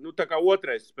tā kā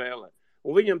otrais spēlē.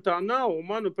 Un viņam tā nav, un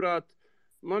manuprāt,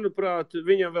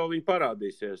 viņam vēl viņa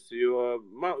parādīsies, jo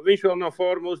viņš vēl nav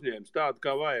formu uzņēmis tādu,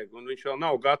 kā vajag, un viņš vēl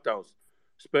nav gatavs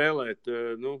spēlēt,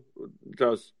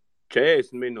 tās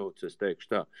 40 minūtes, es teikšu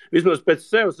tā. Vismaz pēc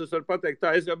sevis es varu pateikt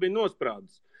tā, es jau biju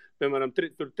nosprādis, piemēram,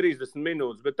 tur 30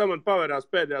 minūtes, bet tam man pavērās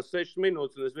pēdējās 6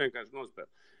 minūtes, un es vienkārši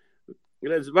nospēlu.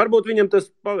 Redz, varbūt viņam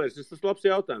tas pavērsies, tas labs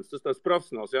jautājums, tas tāds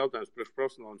profesionāls jautājums priekš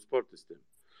profesionāliem sportistiem.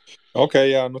 Ok,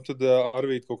 jā, tad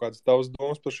Arvīt kaut kādas tavas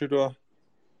domas par šito?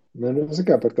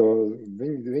 Par to,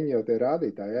 viņi jau tie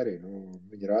rādītāji arī,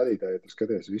 viņi rādītāji, ja tu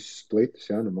skaties visus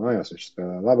splitus, mājās viņš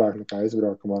spēlē labāk nekā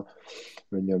aizbraukumā,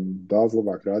 viņam daudz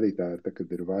labāk rādītāji ir, kad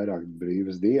ir vairāk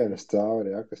brīvas dienas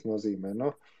cauri, kas nozīmē,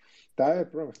 tā ir,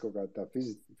 protams, kaut kāda tā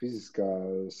fiziskā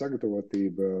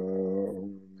sagatavotība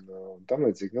un tam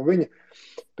līdzīgi. Viņa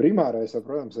primārais,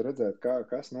 protams, ir redzēt,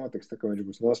 kas notiks, ka viņš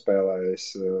būs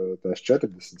nospēlējis tās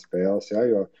 40 spēles,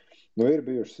 jo ir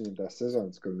bijušas viņam tās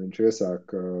sezonas, kad viņš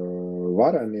iesāk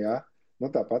vareni,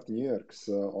 tāpat Ņujorkas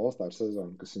All-Star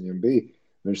sezona, kas viņam bija.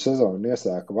 Viņš sezonu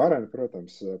iesāka vareni,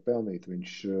 protams, pelnīt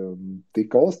viņš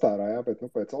tika All-Starā, bet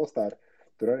pēc All-Star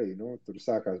tur arī, tur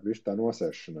sākās bišķi tā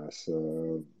nosēšanās,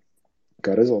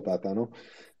 kā rezultātā,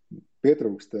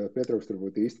 pietrūkst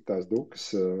varbūt īsti tās dukas,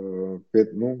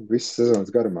 visas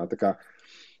sezonas garumā. Tā kā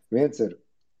viens ir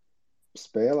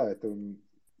spēlēt un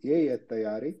ieiet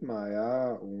tajā ritmā,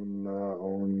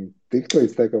 un tikt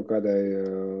līdz tai kaut kādai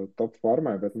top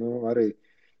formai, bet, arī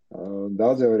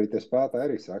daudz jau arī tie spēlētāji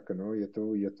arī saka, ja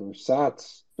tu sāc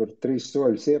tur 3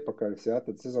 soļus iepakaļus,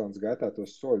 tad sezonas gaitā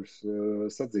tos soļus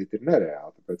sadzīt ir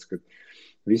nereāli, tāpēc, ka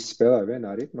visi spēlē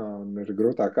vienā ritmā un ir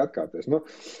grūtāk atkāpties.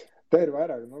 Te ir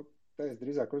vairāk, te es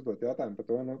drīzāk uzdot jautājumu par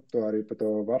to, to arī par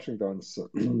to Vašingtonas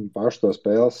pašu to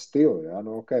spēles stilu,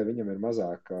 viņam ir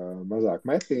mazāk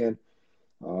metienu,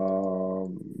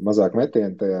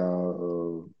 tajā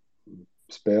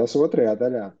spēles otrajā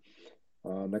daļā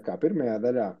nekā pirmajā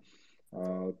daļā.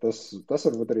 Tas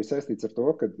varbūt arī saistīts ar to,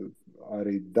 ka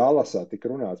arī Dallasā tika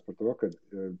runāts par to, ka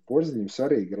Porziņam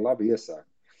svarīgi ir labi iesākt.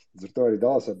 Ar to arī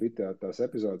Dallasā bija tās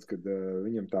epizodes, kad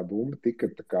viņam tā bumba tika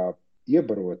tā kā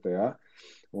iebarota,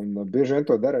 un bieži vien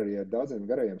to dara arī ar daudziem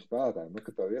garajiem spēlētājiem,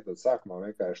 kad tev iedod sākumā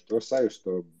vienkārši to sajust,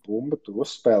 to bumbu, tu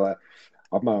uzspēlē,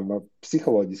 apmēram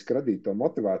psiholoģiski radīt to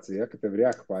motivāciju, ka tev ir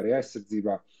jākapā arī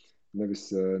aizsardzībā, nevis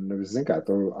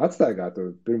tu atstaigā to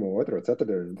 1, 2,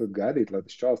 4, un tad gaidīt, lai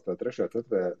tas čals to 3,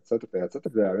 4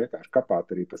 ceturtajā vienkārši kapāt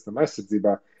arī pēc tam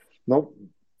aizsardzībā.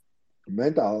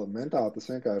 mentāli tas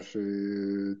vienkārši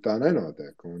tā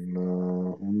nenotiek.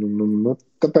 Nu,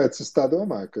 tāpēc es tā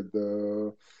domāju, ka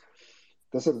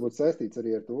tas varbūt saistīts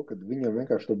arī ar to, ka viņam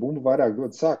vienkārši to bumbu vairāk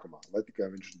dod sākumā, lai tikai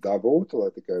viņš dabūtu,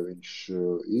 lai tikai viņš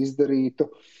izdarītu,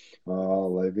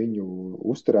 lai viņu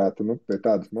uzturētu pie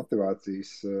tādas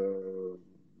motivācijas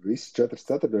visas 4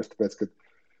 ceturtdaļas, tāpēc, ka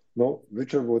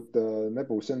viņš varbūt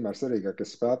nebūs vienmēr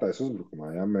svarīgākais spēlētājs uzbrukumā.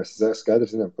 Ja? Mēs skaidri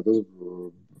zinām, ka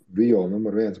viola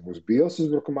numur 1 būs Bīls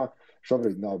uzbrukumā.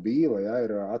 Šobrīd nav Bīla, ja?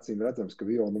 Ir acīm redzams, ka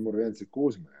viola numur 1 ir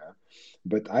Kuzma. Ja?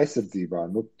 Bet aizsardzībā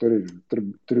tur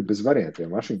ir bez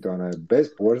variantiem. Vašingtonai bez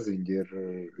Porziņa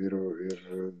ir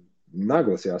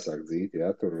naglas jāsāk dzīt,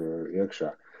 ja? Tur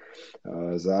iekšā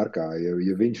zārkā. Ja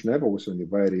viņš nebūs,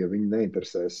 vai arī ja viņi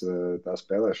neinteresēs tā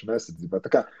spēlēšana aizsardzībā.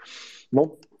 Tā kā,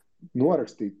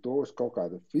 norakstīt to uz kaut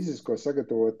kādu fizisko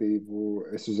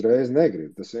sagatavotību es uzreiz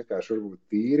negribu. Tas vienkārši varbūt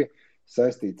tīri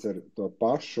saistīts ar to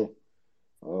pašu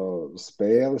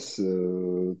spēles,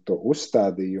 to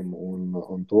uzstādījumu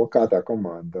un to, kā tā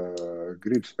komanda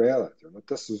grib spēlēt.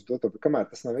 Kamēr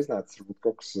tas nav iznācis, varbūt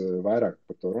kaut kas vairāk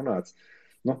par to runāts,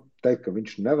 teikt, ka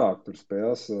viņš nevāk tur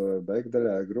spēles beigu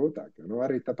daļā ir grūtāk.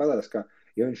 Arī tāpēc, ka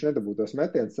ja viņš nedabūtu tos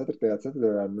metienus 4.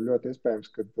 ceturtdaļā, ļoti iespējams,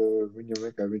 ka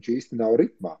viņš īsti nav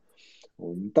ritmā.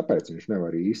 Un tāpēc viņš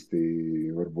nevar īsti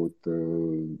varbūt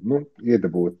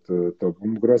iedabūt to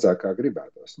bumbu grozā, kā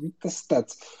gribētos. Tas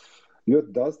tāds ļoti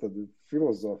daudz tādu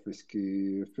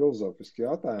filozofiski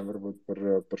jautājumu varbūt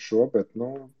par šo, bet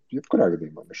jebkurā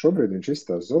gadījumā. Šobrīd viņš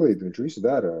izstāsta solīdi, viņš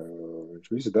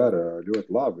visu dara ļoti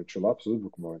labi, viņš ir labs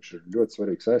uzbrukumā, viņš ir ļoti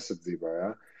svarīgs aizsardzībā.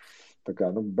 Ja? Tā kā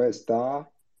bez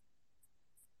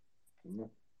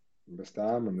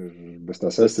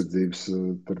tās aizsardzības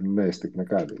tur neiztikt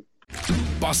nekādīgi.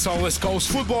 Pasaules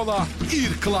kausa futbolā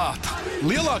ir klāta.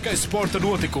 Lielākais sporta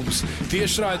notikums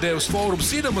tiešraidē uz Forum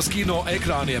Cinemas kino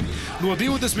ekrāniem no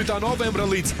 20. novembra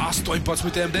līdz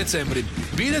 18. decembrim.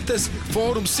 Biļetes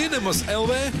Forum Cinemas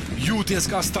LV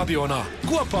jūties kā stadionā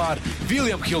kopā ar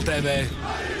William Hill TV.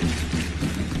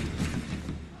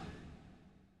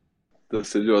 Tas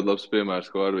ir ļoti labs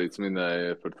piemērs, ko Arvīds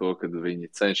minēja par to, ka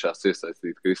viņi cenšas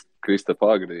iesaistīt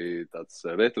Kristapu Agri, tāds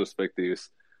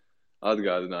retrospektīvs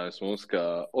atgādinājums mums,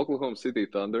 ka Oklahoma City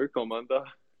Thunder komandā,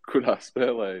 kurā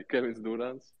spēlēja Kevins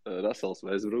Durants, Russells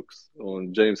Westbrooks un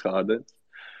James Hardens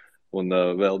un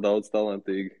vēl daudz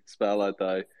talantīgi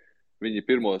spēlētāji, viņi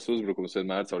pirmos uzbrukums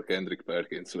vienmēr caur Kendrick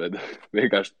Perkins veda.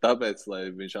 Vienkārši tāpēc,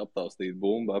 lai viņš aptaustītu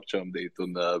bumbu, apčamdītu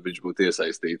un viņš būtu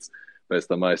iesaistīts pēc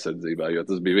tam aizsardzībā, jo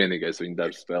tas bija vienīgais viņa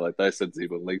darbs spēlēt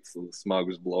aizsardzību un likt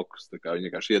smagus blokus. Tā kā viņi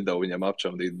vienkārši iedeva viņam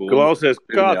apčamdīt bumbu. Klausies,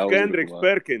 kāds Kendricks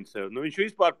Perkins. Viņš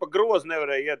vispār pa grozu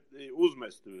nevarēja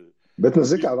uzmest. Bet,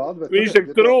 Valdi, viņš ir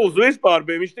trulls vispār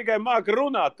bija, viņš tikai māka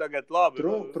runāt tagad labi.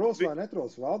 Trulls vai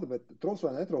netrulls, Valdi, bet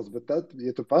tad,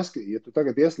 ja tu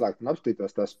tagad ieslēgtu un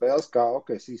apstītos tās spēles, kā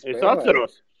OKC spēlē.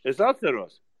 Es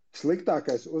atceros.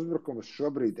 Sliktākais uzbrukums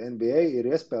šobrīd NBA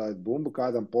ir iespēlēt bumbu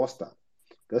kādam postām.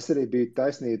 Tas arī bija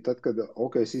taisnība tad, kad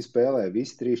OKC spēlēja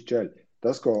visi 3 ceļi.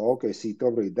 Tas, ko OKC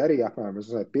tobrīd darīja, apmēram,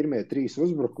 pirmie 3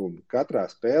 uzbrukumi katrā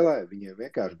spēlē, viņiem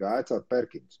vienkārši gāja caur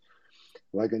Perkins.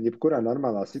 Lai gan jebkurā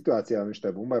normālā situācijā viņš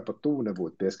tai bumbai pat tuvu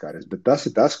nebūtu pieskāries. Bet tas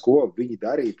ir tas, ko viņi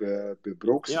darīja pie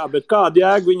Brooks. Jā, bet kādu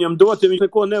jēgu viņam dot, ja viņš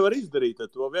neko nevar izdarīt ar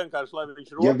to? Vienkārši, lai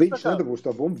viņš rokas. Ja viņš nedabūs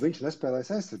to bumbu, viņš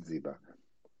nespēlēs aizsardzībā.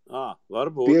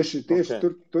 Varbūt. Tieši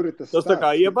okay. Tur ir tas. Tas tā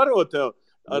kā iebaro tev.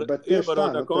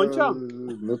 Iebarota končām?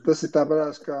 Tas ir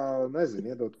tāpēc, kā,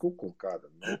 iedot kukulu kādam.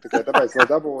 Tikai tāpēc, lai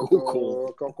dabūtu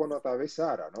kaut ko no tā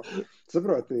visa ārā.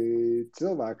 Saproti,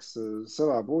 cilvēks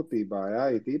savā būtībā,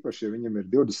 it īpaši, ja viņam ir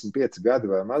 25 gadi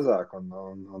vai mazāk un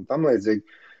tam līdzīgi,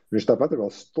 viņš tāpat ir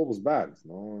vēl stulbs bērns.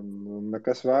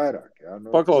 Nekas vairāk.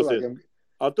 Paklausies.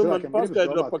 Tu man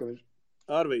paskaidro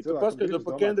Arvīd, tu paskaidro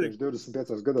pa Kendriku. Viņš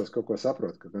 25 gados kaut ko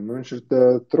saprot, ka viņš ir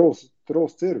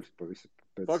trulls cirvis pa visu.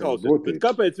 Paklausies, bet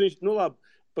kāpēc viņš, labi,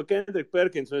 pa Kendriku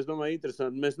Perkins, es domāju,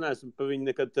 interesanti, mēs neesam pa viņu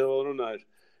nekad te vēl runājuši.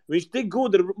 Viņš tik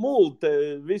gudri multi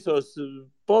visos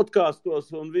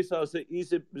podkastos un visās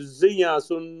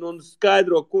ziņās un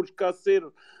skaidro, kurš kas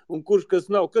ir un kurš kas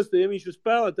nav. Ja viņš ir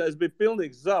spēlētājs, bija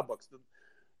pilnīgs zabaks,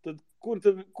 tad kur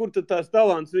tad tās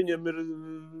talants viņam ir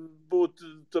būt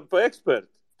pa ekspertu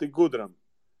tik gudram?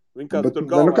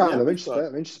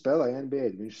 Viņš spēlēja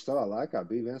NBA. Viņš savā laikā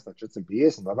bija viens no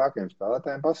 450 labākajiem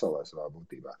spēlētājiem pasaulē savā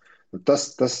būtībā.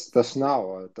 Tas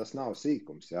nav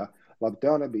sīkums. Ja? Labi,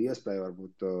 tev nebija iespēja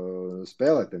varbūt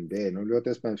spēlēt NBA.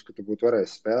 Ļoti iespējams, ka tu būtu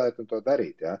varējis spēlēt un to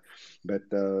darīt. Ja? Bet,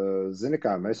 zini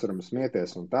kā, mēs varam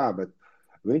smieties un tā, bet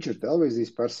Viņš ir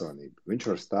televīzijas personība. Viņš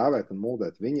var stāvēt un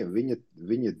muldēt.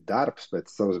 Viņa darbs pēc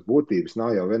savas būtības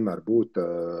nav jau vienmēr būt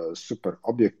super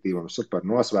objektīvam, super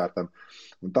nosvērtam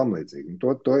un tam līdzīgi. Un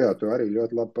to jau tu arī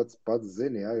ļoti labi pats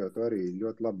zini, jo tu arī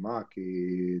ļoti labi māki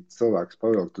cilvēks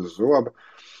pavilkt uz zobu.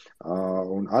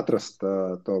 Un atrast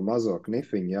to mazo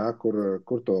knifiņu,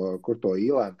 kur to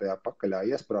īlēm tajā pakaļā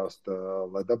iespraust,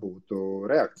 lai dabūtu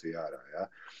reakciju ārā. Ja?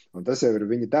 Un tas jau ir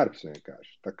viņa darbs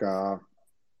vienkārši. Tā kā,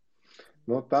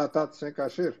 tā tas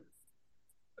vienkārši ir.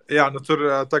 Jā, tur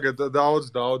tagad daudz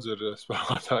ir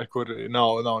spēlētāji, kuri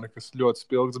nav nekas ļoti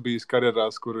spilgts bijis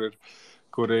karjerās,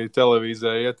 kuri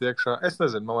televīzē iet iekšā. Es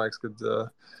nezinu, man liekas, ka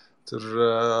tur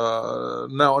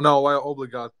nav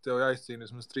obligāti tev jāizcīna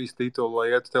vismaz 3 tituli, lai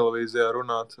iet televīzijā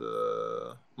runāt.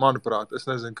 Manuprāt, es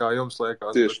nezinu, kā jums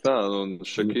liekas. Tieši tā, un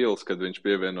Šakils, kad viņš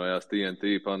pievienojās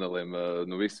TNT panelim,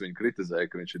 visi viņu kritizēja,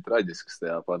 ka viņš ir traģisks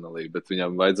tajā panelī, bet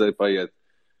viņam vajadzēja paiet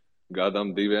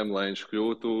 1, 2, lai viņš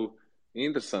kļūtu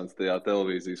interesants tajā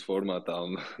televīzijas formātā,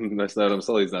 un mēs nevaram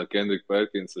salīdzināt Kendrick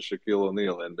Perkins ar Shaquilu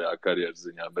O'Neal NBA karjeras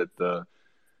ziņā, bet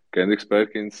Kendricks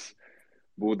Perkins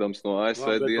būdams no ASV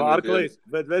dienvidiem.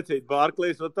 Bet vecīt,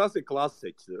 Barklīs, tas ir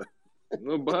klasiks.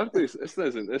 Barklīs, es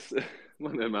nezinu,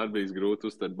 man vienmēr bijis grūti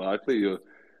uztvert Barklī, jo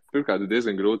pirmkārt ir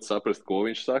diezgan grūti saprast, ko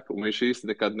viņš saka, un viņš īsti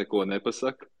nekad neko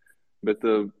nepasaka, bet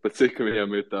pēc cik viņam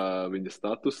ir tā viņa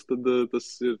status, tad tas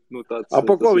ir, tāds... Pa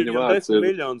ko viņam 10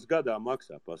 miljonus gadā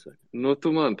maksā, pasaka? Tu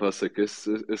man pasaki,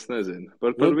 es nezinu.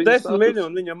 Par 10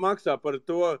 miljonu viņam maksā par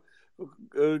to,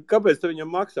 kāpēc viņam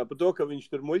maksā? Par to, ka viņš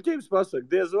tur muļķības pasaka,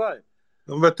 diez vai?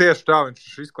 Bet tieši tā viņš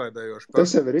ir izklaidējoši.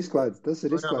 Tas jau ir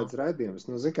izklaides raidījums.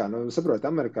 Saprot,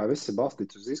 Amerikā viss ir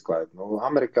balstīts uz izklaidi.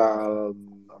 Amerikā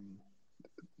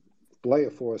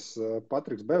playoffos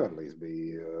Patriks Beverlijs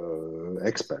bija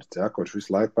eksperts, kurš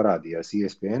visu laiku parādījās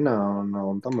ESPN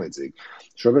un tam līdzīgi.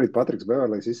 Šobrīd Patriks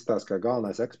Beverlijs izskatās kā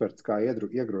galvenais eksperts, kā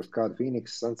iegrūst kādu Phoenix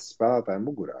Suns spēlētāju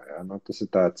mugurā. Ja? Tas ir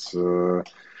tāds...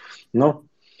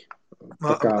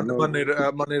 Man ir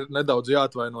nedaudz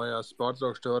jāatvainojās,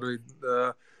 pārtraukšu tev arī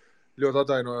ļoti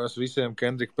atvainojos visiem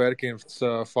Kendrick Perkins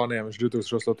faniem. Viņš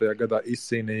 2008. gadā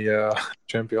izcīnīja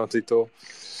čempionu titulu.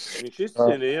 Viņš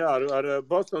izcīnīja ar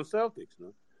Boston Celtics.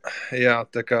 Jā,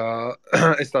 tā kā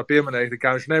es tā pieminēju,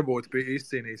 kā viņš nebūtu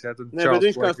izcīnījis. Ja, bet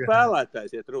viņš kā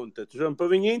spēlētājs iet runa, taču pa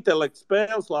viņa intelektu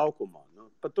spēles laukumā.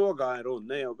 Pa to gāja runa,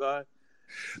 ne jau gāja.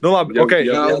 Labi,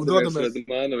 dodamies.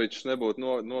 Radmanovičs nebūtu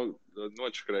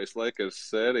nočakrējis Lakers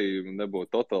sēriju,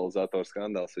 nebūtu totalizatoru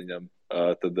skandāls viņam,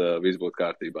 tad viss būtu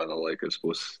kārtībā no Lakers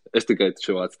puses. Es tikai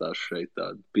šo atstāšu šeit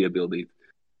tādu piebildīt.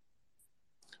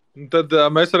 Tad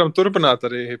mēs varam turpināt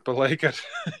arī pa Lakers.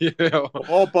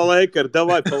 Pa Lakers,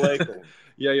 davai pa Lakers.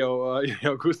 Ja jau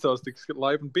Gustavs tik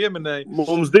laipni pieminēja.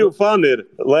 Mums 2 fani ir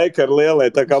Lakers lielie,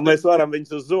 tā kā mēs varam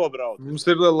viņus uz zobraut. Mums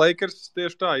ir Lakers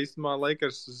tieši tā, īstenībā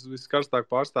Lakers viskarstāk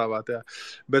pārstāvāt, jā.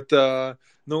 Bet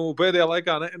pēdējā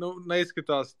laikā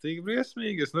neizskatās tik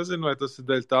briesmīgi. Es nezinu, vai tas ir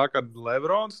dēļ tā, ka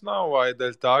Lebrons nav, vai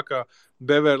dēļ tā, ka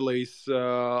Beverlijs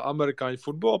amerikāņu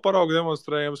futbola paraugu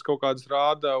demonstrējums kaut kādas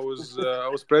rāda uz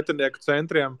pretinieku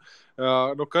centriem.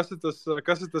 Kas ir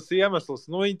tas iemesls?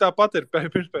 Viņi tāpat ir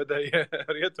pirmspēdējie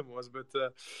rietumos, bet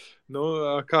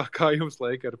kā jums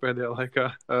Lakers pēdējā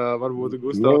laikā varbūt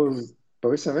Gustavs?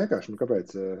 Pavisam vienkārši.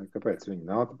 Kāpēc viņi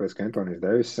nav? Tāpēc, ka Antonijs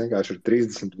Deivis vienkārši ir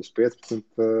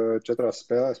 30+15 4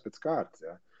 spēlēs pēc kārtas.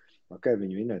 Ja?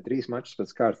 Viņi vinēja 3 mačus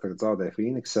pēc kārtas, tagad zaudēja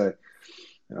Phoenixai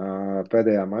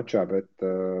pēdējā mačā, bet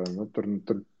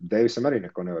tur Deivisam arī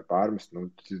neko nevar pārmest.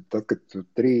 Tad, kad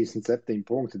 37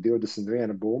 punkti,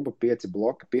 21 bumba, 5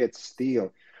 bloki, 5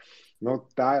 stīli,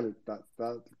 tā ir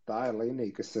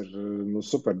līnija, kas ir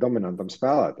super dominantam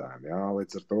spēlētājiem. Jā?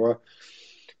 Līdz ar to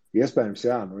iespējams,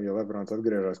 ja Lebrons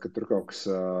atgriežas, ka tur kaut kas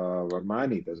var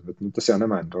mainīties, bet tas jau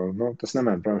nemaina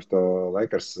protams, to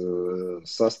Lakers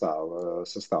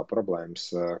sastāv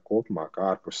problēmas kopumā,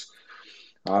 kā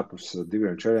ārpus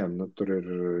 2 čeļiem, tur ir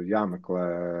jāmeklē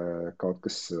kaut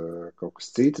kas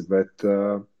cits, bet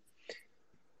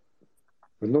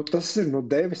tas ir,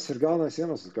 Deivis ir galvenais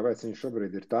iemesls, kāpēc viņš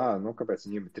šobrīd ir tā, kāpēc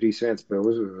viņam ir 3-1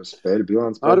 spēļu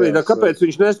bilants. Arvīda, kāpēc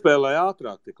viņš nespēlēja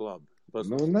ātrāk tik labi? Es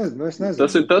nezinu.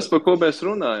 Tas ir tas, par ko mēs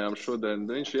runājām šodien.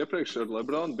 Viņš iepriekš ar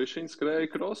Lebronu bišķiņ skrēja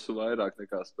krosu vairāk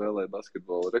nekā spēlēja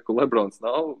basketbolu. Reku Lebrons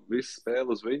nav, visu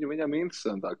spēle uz viņu, viņam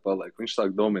interesantāk paliek, viņš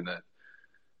sāk dominēt.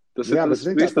 Tas ir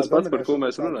tas pats, par ko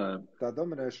mēs runājam. Tā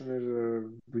dominēšana ir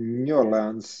New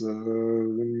Orleans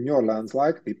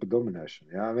laika tipa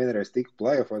dominēšana. Jā, vienreiz tika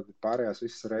playoffs, bet pārējās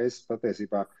visas reizes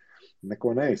patiesībā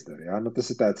neko neizdara. Ja? Nu, tas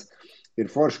ir tāds, ir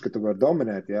forši, ka tu vari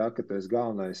dominēt, ja? Ka tu esi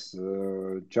galvenais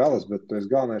čalis, bet tu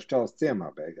esi galvenais čalis ciemā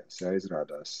beigās, ja?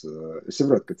 Izrādās. Es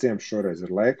saprotu, ka ciems šoreiz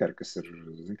ir Lakers, kas ir,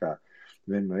 zin kā,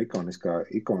 viena no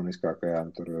ikoniskākajām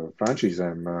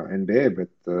franšīzēm NBA,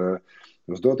 bet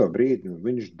uz doto brīdi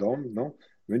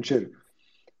viņš ir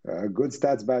good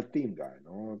stats, bad team guy.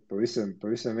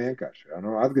 Pavisam vienkārši. Ja?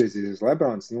 Atgriezīsies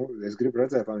Lebrons, es gribu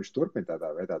redzēt, lai viņš turpina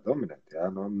tādā veidā dominēt. Ja?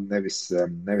 Nevis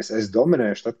es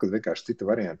dominēšu tad, kad vienkārši cita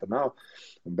varianta nav.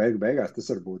 Un beigās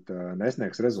tas varbūt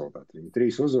nesniegs rezultātu. Viņi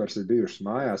 3 uzvaras ir bijušas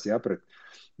mājās, ja pret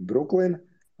Brooklyn.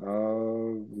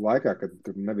 Laikā, kad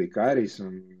tur nebija Kairijs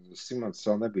un Simons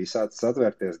vēl nebija sācis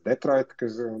atvērties Detroit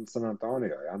un San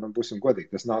Antonio. Ja? Būsim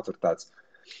godīgi, tas nav tur tāds.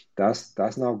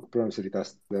 Tas nav, protams, arī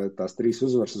tās 3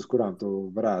 uzvaras, uz kurām tu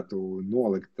varētu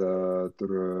nolikt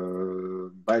tur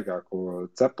baigāko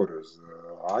cepuru uz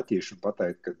āķīšu un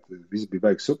pateikt, ka viss bija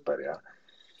baigi super, jā.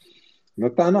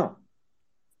 Tā nav.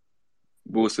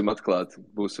 Būsim atklāti.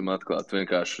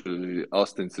 Vienkārši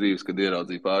Austins Rīvs, kad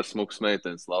ieraudzīja pāris smukus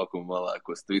meitenes laukuma malā,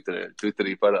 ko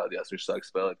Twitterī parādījās, viņš sāk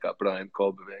spēlēt kā Brian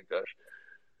Kobe vienkārši.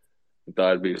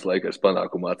 Tā ir bijusi Lakers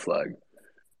panākuma atslēga.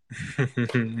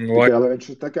 Lai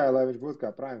viņš būtu kā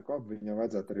Brian Kobe, viņam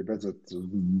vajadzētu arī beidzot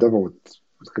dabūt,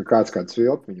 ka kāds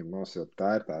viltu viņam nosilt.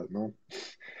 Tā ir tā,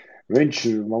 viņš,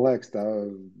 man liekas,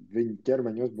 viņa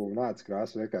ķermeņa uzbūva nāca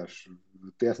krāsu vienkārši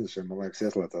tiesnešiem, man liekas,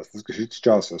 ieslēcās. Tas, ka šis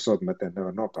čals jau sodu metienu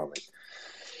nevar nopelnīt.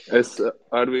 Es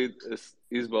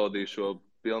izbaudīju šo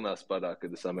pilnā sparā,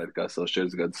 kad es Amerikā savus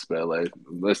 4 gadus spēlēju.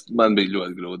 Man bija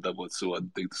ļoti grūti dabūt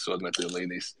sodu, tikt uz sodu metienu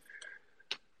līnijas.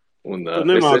 Tu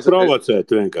nemāk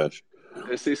provocēt vienkārši.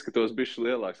 Es izskatos bišķi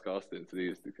lielāks kā Austins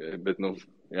Rīvs tikai, bet,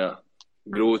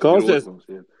 grūti mums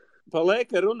ir. Pa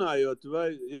Lakers runājot,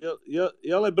 vai,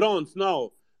 ja Lebrons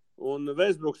nav un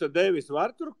Westbrooks ar Davis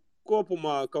var tur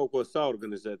kopumā kaut ko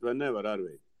saorganizēt, vai nevar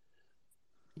Arvīd?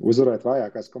 Uzvarēt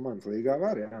vājākās komandas līgā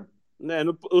var, jā. Nē,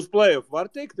 uz playoff var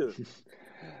tikt?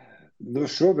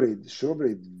 Šobrīd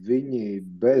viņi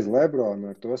bez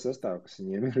Lebrona ar to sastāvu, kas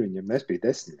viņiem nespīd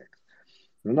desmitnieku.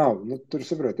 Tur,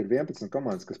 saprot, ir 11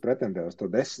 komandas, kas pretendē uz to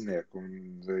desmitnieku,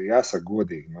 un jāsaka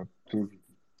godīgi,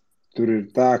 tur ir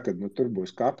tā, ka tur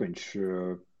būs kapiņš,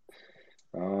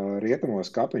 rietumos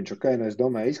kapiņš, es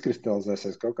domāju,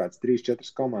 izkristalizēsies kaut kāds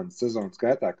 3-4 komandas sezonas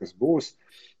skaitā, kas būs,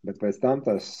 bet pēc tam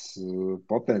tas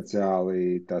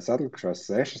potenciāli tās atlikušās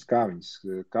 6, kā viņas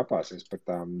kapāsies par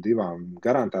tām 2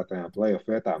 garantētajām playoff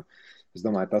vietām. Es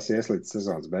domāju, tas ies līdz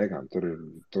sezonas beigām. Tas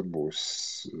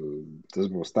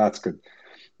būs tāds, ka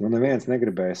neviens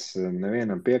negribēs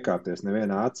nevienam piekāpties,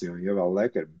 nevienā acī, un ja vēl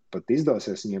Lakers pat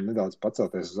izdosies viņiem nedaudz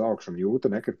pacelties uz augšu un jūta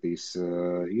nekritīs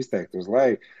izteikti uz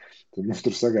leju, tad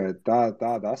tur sagaida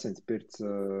tāda asinspirts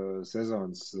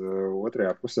sezonas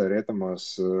otrajā pusē rietumos,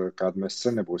 kādu mēs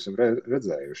sen nebūsim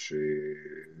redzējuši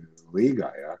līgā,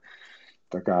 jā.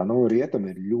 Tā kā, rietumi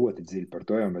ir ļoti dziļi, par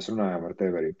to jau mēs runājām ar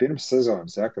tevi arī pirms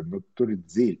sezonas, ja, kad tur ir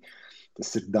dziļi.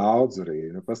 Tas ir daudz arī,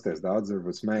 pasties daudz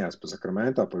varbūt smējās pa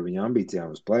Sacramento par viņu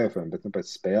ambīcijām uz playoffiem, bet pēc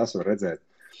spēles var redzēt,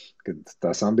 ka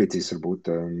tās ambīcijas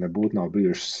varbūt nav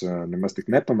bijušas nemaz tik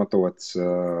nepamatotas.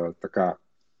 Tā kā,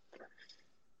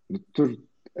 tur,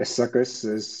 es saku, es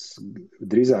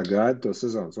drīzāk gaidu to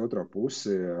sezonas otro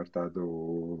pusi ar tādu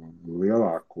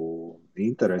lielāku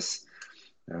interesi,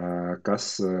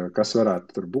 kas varētu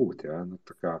tur būt, jā,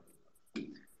 tā kā.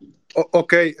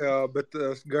 Ok, bet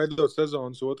gaidot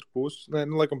sezonas otru pusi,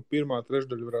 laikam pirmā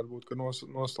trešdaļa varētu būt, ka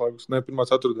noslēgus, pirmā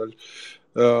ceturdaļa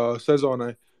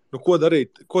sezonai. Ko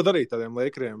darīt tādiem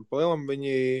Lakeriem? Palielam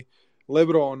viņi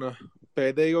Lebrona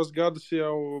pēdējos gadus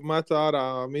jau met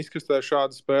ārā, izkristē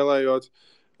šādi spēlējot.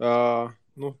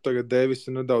 Tagad Davis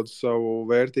nedaudz savu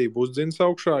vērtību uzdzinis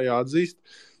augšā, jāatzīst.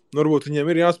 Varbūt viņiem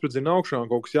ir jāspridzina augšā un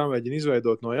kaut kas jāmēģina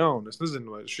izveidot no jauna. Es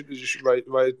nezinu,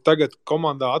 vai tagad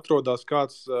komandā atrodas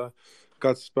kāds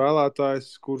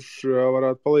spēlētājs, kurš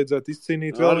varētu palīdzēt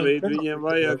izcīnīt vēl.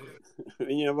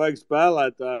 Viņiem vajag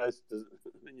spēlētājs.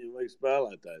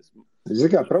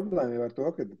 Zini, kā problēma jau ar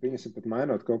to, ka viņas pat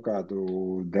mainot kaut kādu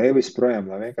Davis projām,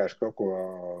 lai vienkārši kaut ko,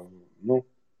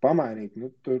 pamainīt,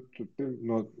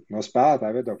 no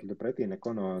spēlētāja viedokļa pretī neko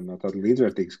no tāda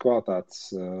līdzvērtīgas kvalitātes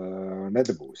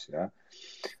nedabūs, jā.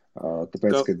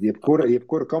 Tāpēc, ka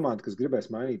jebkura komanda, kas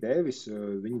gribēs mainīt Davis,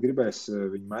 viņi gribēs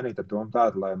viņu mainīt ar domu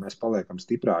tādu, lai mēs paliekam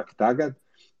stiprāki tagad,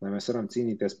 lai mēs varam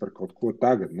cīnīties par kaut ko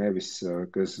tagad, nevis,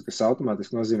 kas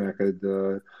automātiski nozīmē, ka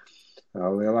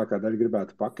lielākā daļa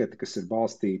gribētu paketi, kas ir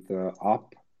balstīta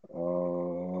ap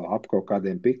kaut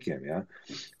kādiem pikiem, ja.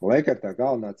 Lakers tā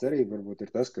galvenā cerība varbūt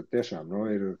ir tas, ka tiešām,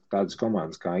 ir tādas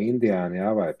komandas kā Indiana,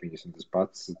 ja, vai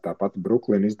tā pati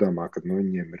Brooklyn izdomā, ka,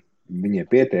 viņiem ir viņiem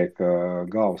pietiek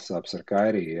galvassāpes ar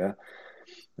Kairiju, ja?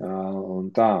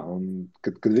 Un tā, un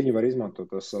kad viņi var izmantot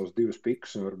tos savus divus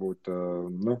pikus un varbūt,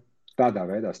 tādā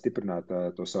veidā stiprināt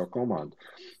to savu komandu.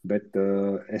 Bet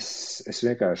es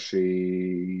vienkārši,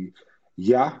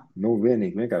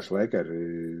 vienīgi vienkārši Lakeri,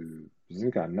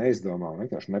 zin kā, neizdomā un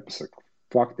vienkārši nepasaku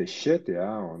faktiski šeit,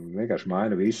 ja? Un vienkārši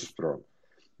maina visus prom.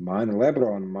 Maina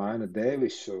Lebronu, maina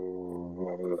Devisu,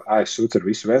 aizsūc ar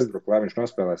visu Westbrook, lai viņš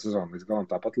nospēlē sezonu līdz galam.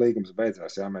 Tāpat līgums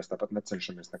beidzās, jā, mēs tāpat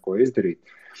necenšamies neko izdarīt.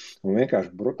 Un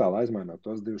vienkārši brutāli aizmainot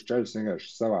tos divus ceļus, vienkārši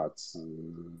savāc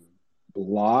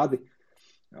lādi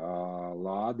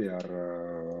ar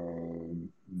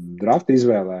draft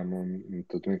izvēlēm un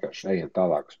tad vienkārši ejam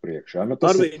tālāk uz priekšu. Jā.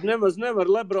 Arvīd, nemaz nevar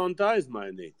Lebronu tā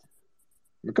izmainīt.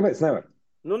 Kāpēc nevar?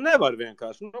 Nevar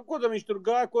vienkārši. Ko tad viņš tur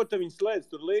gāja, ko tad viņš slēdz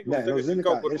tur līgumu? Tagad viņš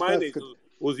kaut kur mainīt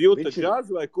uz Utah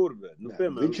Jazz vai kur?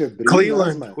 Viņš ir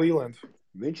Cleveland.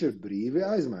 Viņš ir brīvi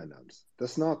aizmaināms.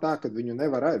 Tas nav tā, ka viņu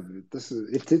nevar Tas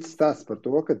ir cits stāsts par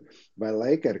to, ka vai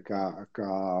Lakeri kā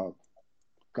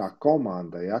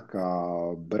komanda, ja,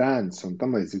 kā brands un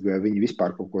tam līdzīgi, vai viņi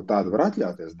vispār kaut ko tādu var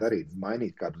atļauties darīt,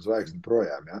 mainīt kādu zvaigzni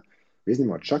projām, ja.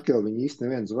 Izņemot Šakilu, viņi īsti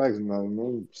nevienu zvaigzni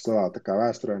savā tā kā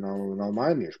vēsturē nav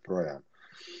mainījuši projām.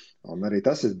 Un arī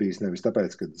tas ir bijis nevis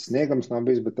tāpēc, ka sniegums nav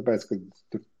bijis, bet tāpēc, ka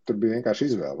tur bija vienkārši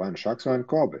izvēle. Vai Šaks, vai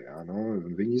Kobe. Ja?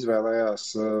 Viņi izvēlējās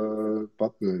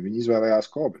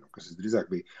Kobe, kas drīzāk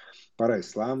bija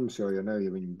pareizs lēmums, jo, ja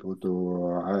viņi būtu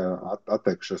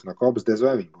atteikušies no Kobes, diez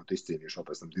vai viņi būtu izcīnījuši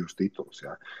pēc tam 2 titulus.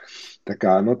 Ja? Tā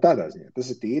kā, tādā ziņā.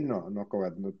 Tas ir tīri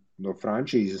no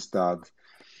frančīzes tāda.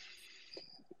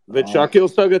 Bet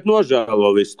Šakils tagad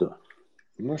nožēlo visu to.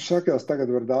 Šakils tagad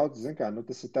var daudz,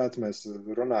 tas ir tāds, mēs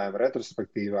runājam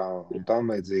retrospektīvā un tam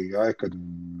līdzīgi, kad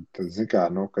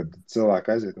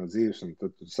cilvēki aiziet no dzīves un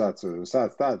tad sāc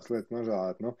tādas lietas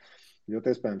nožēlēt,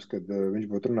 ļoti iespējams, kad viņš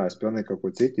būtu runājis pilnīgi kaut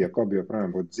ko citu, ja Kobe joprojām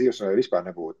būtu dzīves vai vispār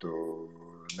nebūtu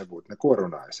neko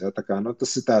runājis. Ja? Tā kā,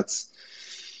 tas ir tāds,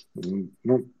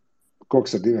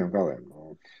 koks ar 2 galiem.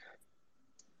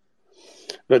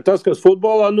 Bet tas, kas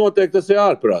futbolā notiek, tas ir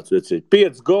ārprāts.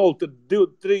 5 goli, tad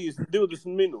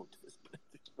 20 minūtes.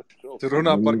 Tu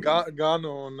runā par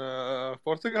Ganu un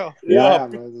Portugālu? Jā,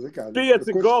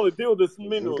 5 goli, 20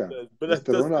 minūtes. Es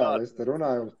te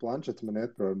runāju uz planšetes, man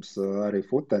iet, protams, arī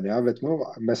futeni, jā, bet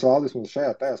mēs Valdis mums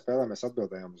tajā spēlē mēs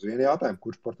atbildējām uz vienu jautājumu,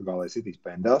 kurš Portugālē sitīs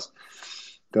pendels.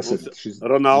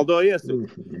 Ronaldo iesit.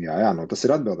 Jā, tas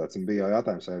ir atbildēts. Un bija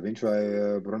jautājums, vai viņš vai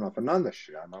Bruno Fernandes.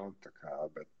 Jā,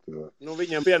 bet...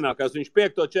 Viņam pienākās. Viņš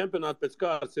 5. čempionātu pēc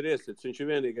kārtas ir iesits. Viņš ir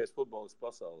vienīgais futbolists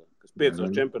pasaulē, kas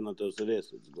 5. čempionātos ir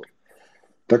iesits.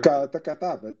 Tā kā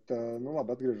tā, bet,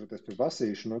 labi, atgriežoties pie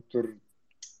Basīša, tur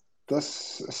tas,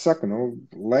 es saku,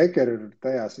 Lakeri ir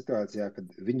tajā situācijā, kad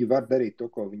viņi var darīt to,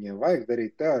 ko viņiem vajag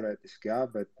darīt teorētiski, jā,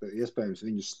 bet iespējams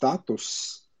viņu status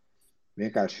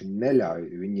vienkārši neļauj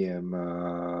viņiem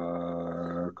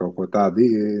kaut ko tādu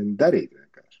darīt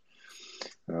vienkārši.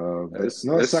 Es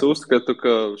uzskatu,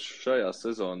 ka šajā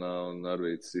sezonā un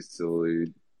Arvīds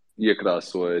izcili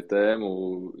iekrāsoja tēmu,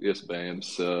 iespējams,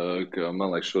 ka,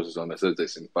 man liekas, šo sezonu mēs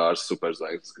redzēsim pāris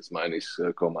superzvaigznes, kas mainīs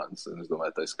komandas. Es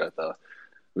domāju, tā skaitā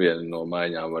viena no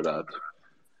maiņām varētu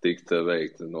tikt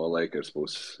veikta no Lakers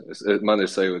puses. Man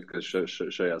ir sajūta, ka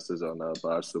šajā sezonā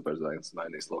pāris superzvaigznes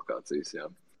mainīs lokācijas, jā.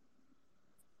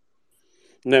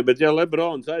 Nē, bet ja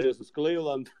Lebrons aizies uz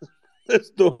Cleveland, es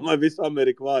domāju, visu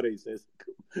Ameriku vārīsies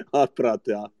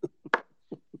ārprātā.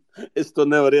 Es to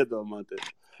nevaru iedomāties.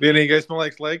 Vienīgais, man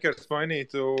liekas, Lakers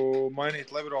mainīt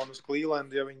Lebronu uz Cleveland,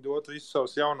 ja viņi dotu visus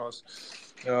savus jaunos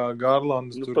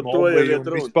Garlandus, tur Mobley un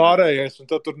vispārējais,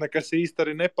 un tad tur nekas īsti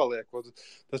arī nepaliek.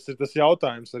 Tas ir tas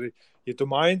jautājums arī, ja tu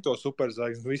maini to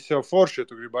superzvaigzni, viss jau forši, ja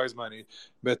tu gribi aizmainīt,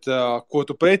 bet ko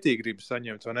tu pretī gribi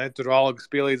saņemt, vai ne? Tur algas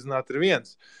pielīdzināt ir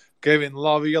viens. Kevin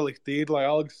Love ielikt tīri, lai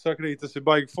algas sakrīt, tas ir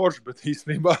baigi forši, bet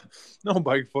īstenībā nav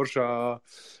baigi foršā.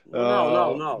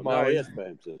 Nav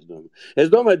iespējams. Es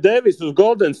domāju, Davis uz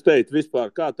Golden State vispār,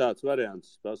 kā tāds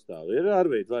variants pastāv. Ir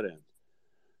Arvīd variants.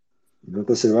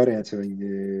 Tas ir variants,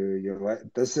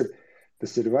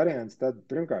 tas ir variants, tad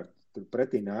pirmkārt, tur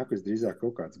pretī nāk visdrīzāk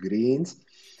kaut kāds Grīns,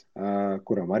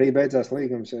 kuram arī beidzās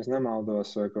līgums, ja es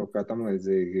nemaldos, vai kaut kā tam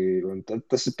līdzīgi. Un tad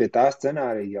tas ir pie tā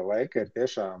scenārija, ja Lakeri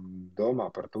tiešām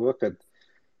domā par to, ka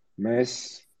mēs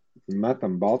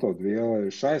metam baltot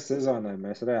vielu. Šai sezonai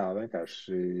mēs reāli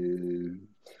vienkārši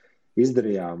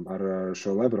izdarījām ar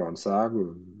šo Lebronu sāgu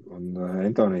un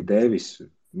Anthony Davisu,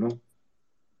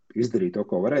 izdarīt to,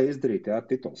 ko varēja izdarīt, jā,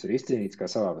 tituls ir izcīnīts kā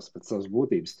savās pēc savas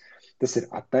būtības. Tas ir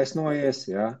attaisnojies,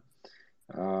 jā.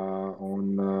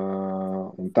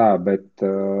 Un tā, bet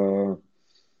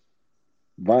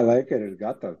Vai Lakers ir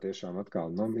gatavi tiešām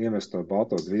atkal iemest to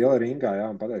balto zvielu ringā, jā,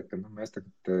 un pateikt, ka mēs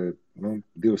tagad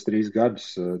 2-3 gadus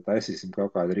taisīsim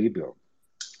kaut kādu rebuild.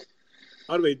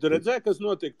 Arvīd, tu redzēji, kas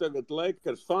notika tagad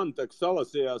Lakers fani,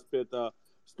 salasījās pie tā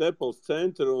Staples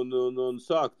centra un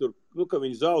sāk tur, ka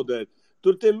viņi zaudē.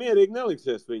 Tur tie mierīgi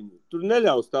neliksies viņi. Tur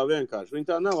neļaus tā vienkārši. Viņi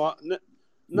tā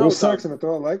nav sāksim ar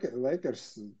to Lakers,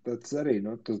 tāds arī,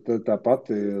 tā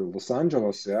pati Los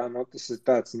Angeles, jā, tas ir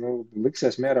tāds,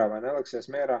 liksies mierā vai neliksies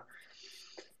mierā.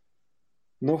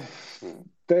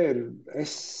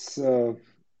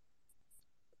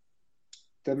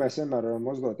 Te mēs vienmēr varam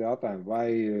uzdot jautājumu, vai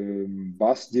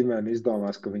Bass ģimene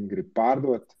izdomās, ka viņi grib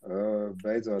pārdot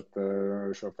beidzot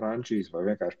šo frančīzi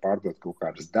vai vienkārši pārdot kaut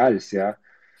kādas daļas, jā.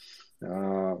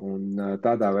 Un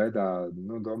tādā veidā,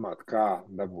 domāt, kā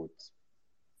dabūt,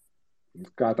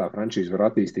 kā tā frančīze var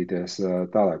attīstīties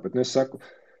tālāk. Bet, es saku,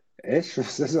 es šo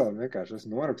sezonu vienkārši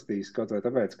esmu norakstījis kaut vai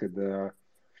tāpēc, ka,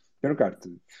 pirmkārt,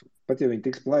 pat ja viņi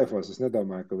tiks play-offos, es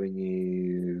nedomāju, ka viņi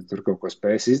tur kaut ko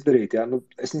spēs izdarīt. Jā.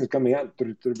 Es nezinu, kam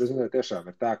tur bez mazliet tiešām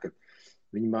ir tā, ka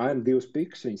viņi maina 2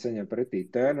 pikus, viņi saņem pretī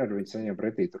Turneru, viņi saņem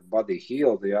pretī tur Buddy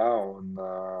Hield, jā,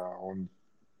 un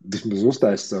vismaz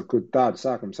uztaisa tādu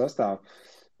sākumu sastāvu,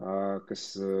 kas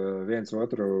viens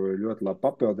otru ļoti labi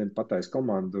papildina, pataisa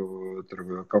komandu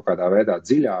tur kaut kādā veidā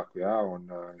dziļāku, jā, un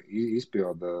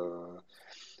izpilda,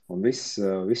 un viss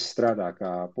strādā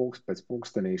kā pulks pēc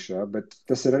pulkstenīša, jā, bet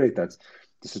tas ir arī tāds,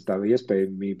 tas ir tā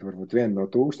iespējamība varbūt 1 no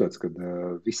 1000, kad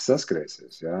viss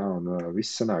saskrēsies, jā, un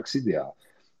viss sanāks ideāli.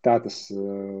 Tā tas,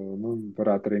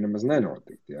 varētu arī nemaz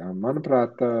nenotikt, jā.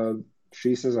 Manuprāt,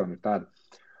 šī sezona ir tāda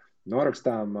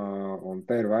norakstām, un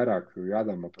te ir vairāk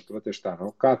jādomā par to tieši tā,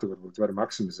 kā tu varbūt vari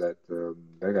maksimizēt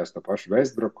beigās to pašu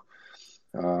Westbrooku,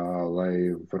 lai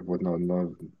varbūt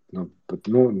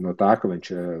no tā, ka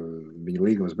viņa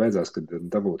līgums beidzās, kad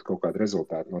dabūtu kaut kādu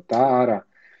rezultātu no tā ārā,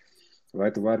 vai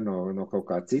tu vari no kaut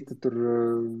kā cita tur,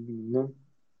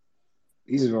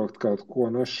 izvilkt kaut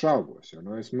ko no šaubos, jo,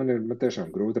 man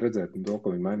tiešām grūti redzēt to, ko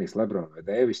viņi mainīs LeBron vai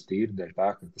Davis tīri dēļ tā,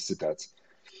 ka tas ir tāds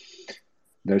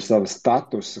dēļ sava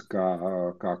statusa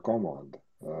kā komanda,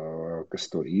 kas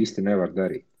to īsti nevar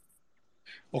darīt.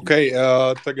 Ok,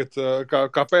 tagad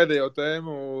kā pēdējo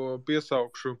tēmu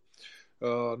piesaukšu,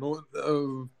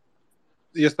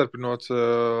 iestarpinot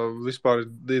vispār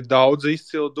daudz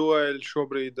izcilu dueļu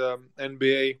šobrīd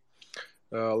NBA,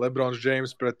 LeBrons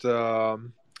James pret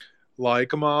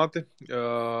laika māti,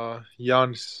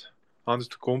 Jānis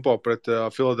Antetokounmpo pret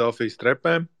Filadelfijas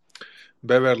trepēm,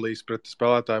 Beverlijs pret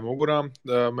spēlētāju mugurām.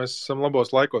 Mēs esam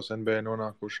labos laikos NBA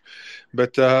nonākuši.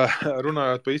 Bet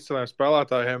runājot par izciliem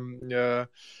spēlētājiem,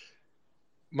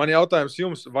 man jautājums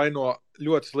jums, vai no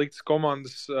ļoti sliktas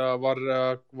komandas var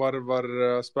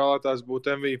spēlētājs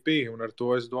būt MVP? Un ar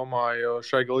to es domāju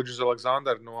Shai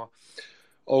Gilgeous-Alexander no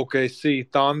OKC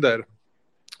Thunder.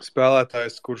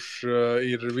 Spēlētājs, kurš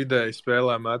ir vidēji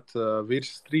spēlē met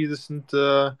virs 30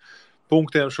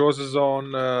 punktiem šo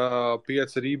sezonu,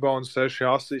 5 rebounds, 6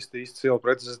 asisti, izcila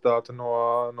precizitāte no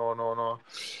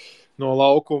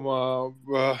laukuma.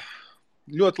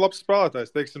 Ļoti labs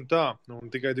spēlētājs, teiksim tā,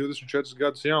 un tikai 24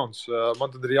 gadus jauns.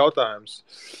 Man tad ir jautājums,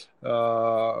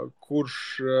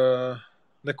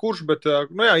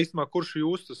 īstenībā, kurš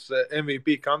jūs tas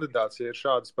MVP kandidāts, ja ir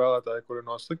šādi spēlētāji, kuri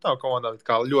no sliktām komandām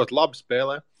kā ļoti labi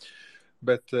spēlē,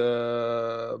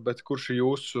 bet kurš ir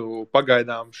jūsu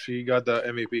pagaidām šī gada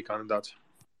MVP kandidāts?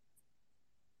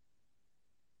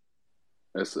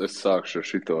 Es sākšu ar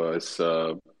šito.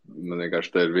 Man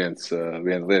vienkārši te ir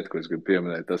viena lieta, ko es gribu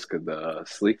pieminēt, tas, ka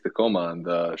slikta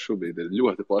komanda šobrīd ir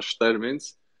ļoti plašs termins.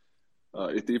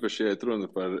 Ir īpaši iet runa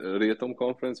par rietumu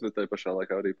konferenci, bet tai pašā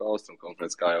laikā arī par austrumu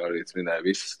konferenci, kā jau arī minēja,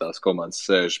 visas tās komandas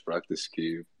sēž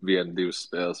praktiski 1-2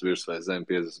 spēles virs vai zem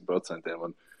 50%.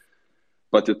 Un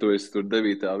pat ja tu esi tur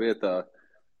 9. vietā,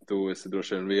 tu esi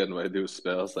droši vien 1 vai 2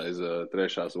 spēles aiz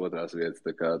 3., 2. vietas.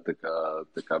 Tā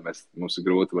kā mums ir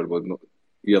grūti varbūt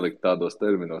ielikt tādos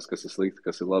terminos, kas ir slikti,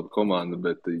 kas ir laba komanda,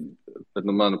 bet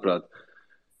manuprāt,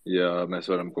 ja mēs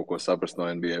varam kaut ko saprast no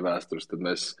NBA vēstures, tad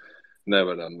mēs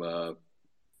nevaram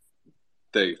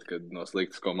teikt, ka no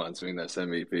sliktas komandas vinēs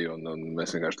MVP, un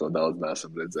mēs vienkārši to daudz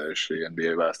neesam redzējuši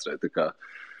NBA vēsturē.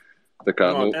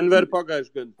 Denver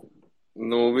pagājuši gadu.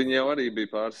 Viņi jau arī bija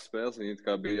pāris spēles, viņi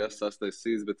kā bija 6.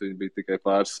 seeds, bet viņi bija tikai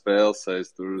pāris spēles aiz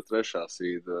tur 3.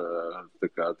 seed. Tā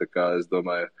kā es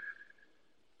domāju,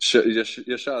 ja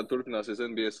šādi turpināsies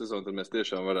NBA sezona, tad mēs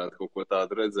tiešām varētu kaut ko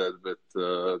tādu redzēt, bet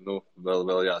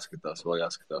vēl jāskatās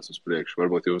uz priekšu.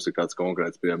 Varbūt jums ir kāds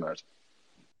konkrēts piemērs.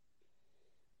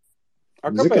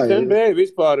 Kāpēc NBA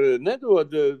vispār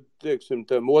nedod, teiksim,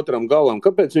 tam otram galam?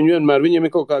 Kāpēc viņiem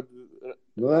ir kaut kāda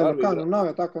Nav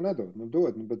jau tā, ka nedod.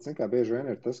 Dod, bet, zin kā, bieži vien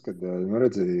ir tas, kad,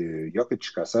 redzi,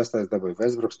 Jokičs kā 6. dabūja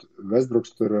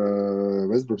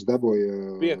Westbrooks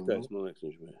dabūja... 5. man liekas,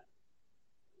 viņš bija.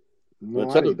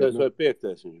 Vai 4. vai 5.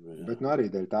 viņš bija. Bet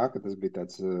arī dēļ tā, ka tas bija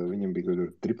tāds, viņam bija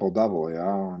tur triple double,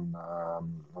 jā,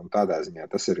 un tādā ziņā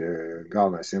tas ir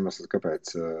galvenais iemesls,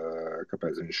 kāpēc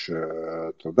viņš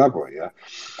to dabūja, jā.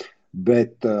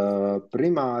 Bet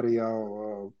primāri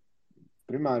jau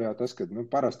tas, ka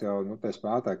parasti jau tie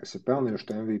spēlētāji, kas ir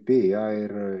pelnījuši MVP, jā,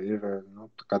 ir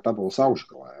kā tabulas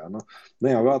augšgalā. Jā. Ne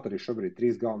jau vēl arī šobrīd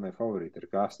 3 galvenie favorīti ir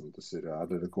kas. Tas ir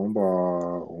Antetokounmpo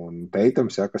un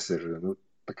Teitams, jā, kas ir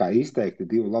tā kā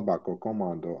izteikti 2 labāko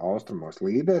komandu austrumos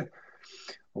līderi.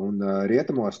 Un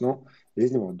rietumos,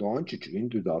 izņemot Dončiču,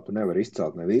 individuāli tu nevar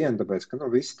izcelt nevienu, tāpēc,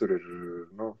 ka visi tur ir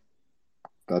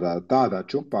tādā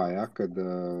čupā, jā, kad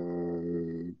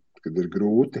ir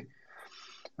grūti.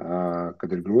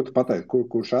 Kad ir grūti pateikt,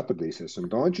 kurš atradīsies. Un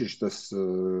Dončičs tas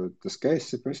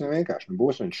case ir pavisam vienkārši.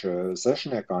 Būs viņš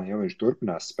sešniekā, ja viņš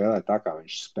turpinās spēlēt tā, kā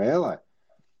viņš spēlē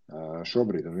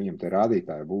šobrīd, un viņam tie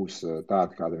rādītāji būs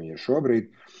tādi, kādi viņi ir šobrīd,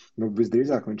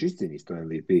 visdrīzāk viņš izcīnīs to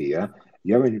MVP.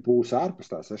 Ja viņš būs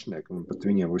ārpus tā sešnieka, un pat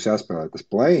viņiem būs jāspēlē tas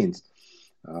play-ins,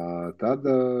 tad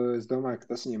es domāju, ka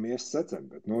tas viņam ies secen.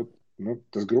 Bet,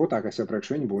 tas grūtākais jau priekš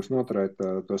viņu būs noturēt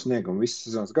to sniegumu visas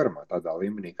sezonas garumā tādā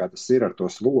līmenī, kā tas ir ar to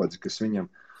slodzi, kas viņam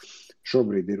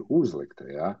šobrīd ir uzlikta.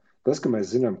 Jā. Tas, ka mēs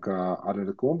zinām, ka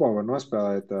Antetokounmpo var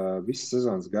nospēlēt visas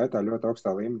sezonas gaitā ļoti augstā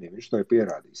līmenī, viņš to ir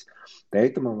pierādījis.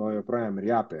 Teitamam vēl joprojām ir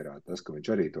jāpierāda tas, ka viņš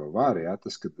arī to var. Jā.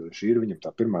 Tas, ka šī ir viņam tā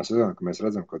pirmā sezona, ka mēs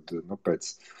redzam, ka pēc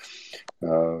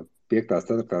 5.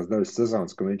 4. daļas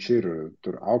sezonas, ka viņš ir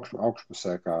tur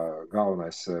augšpusē kā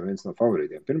galvenais viens no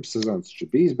favorītiem. Pirms sezonas viņš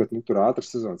ir bijis, bet tur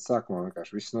ātras sezonas sākumā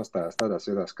vienkārši viss nostājās tādās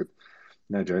vietās, ka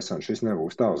Jason, šis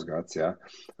nebūs tavs gads, jā.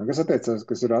 Un kas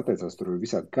ir attiecās tur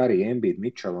visādi Curry, Embiid,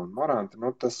 Mitchell un Morant,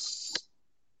 tas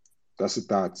ir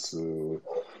tāds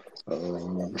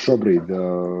šobrīd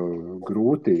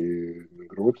grūti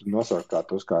nosaukt kā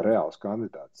tos kā reāls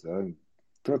kandidāts, jā.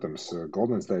 Protams,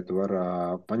 Golden State var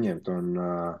paņemt un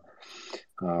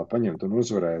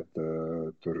uzvarēt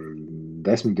tur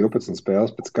 10-12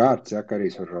 spēles pēc kārtas, ja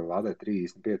Karijs var lādēt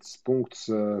 35 punktus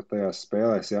tajās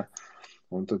spēlēs, ja.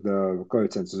 Un tad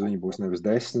koeficients uz viņu būs nevis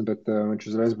 10, bet viņš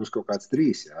uzreiz būs kaut kāds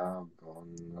 3, ja.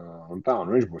 Un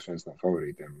viņš būs viens no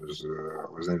favorītiem uz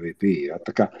MVP, ja.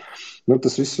 Tā kā,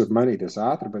 tas viss var mainīties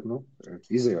ātri, bet,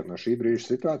 izejot no šī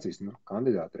brīža situācijas,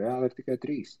 kandidāti reāli ir tikai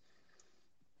 3.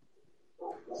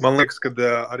 Man liekas, ka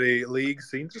arī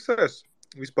līgas interesēs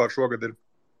vispār šogad ir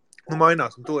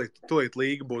mainās, un tūlīt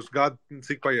līga būs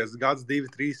cik paies gads, 2,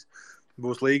 3,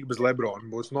 būs līga bez Lebrona,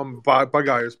 būs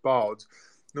pagājusi paudze.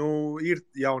 Ir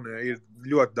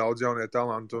ļoti daudz jaunie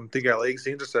talanti, un tikai līgas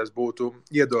interesēs būtu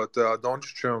iedot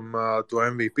Dončičam to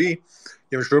MVP,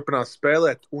 ja viņš turpinās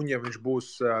spēlēt, un ja viņš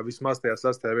būs vismaz tajā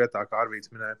 6. vietā, kā Arvīts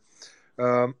minēja.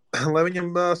 Lai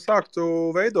viņam sāktu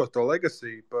veidot to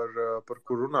legacy, par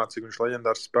kur runāt, cik viņš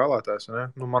leģendārs spēlētājs, ne?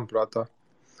 Manuprāt, tā.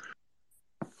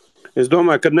 Es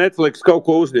domāju, ka Netflix kaut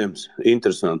ko uzņems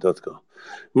interesanti atkal.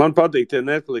 Man patīk tie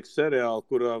Netflix seriāli,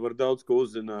 kurā var daudz ko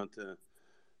uzzināt.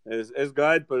 Es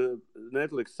gaidu par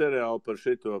Netflix seriālu par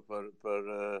šito,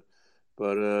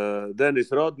 par Denis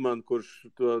Rodmanu, kurš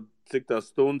to cik tās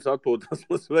stundas atpūtās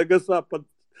Las Vegasā,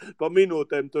 pa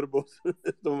minūtēm tur būs.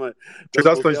 Es domāju,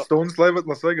 48 stundas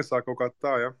Las Vegasā kaut kā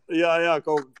tā, ja? Jā,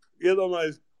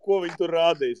 iedomājies, ko viņi tur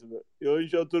rādīs, jo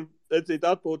viņš jau tur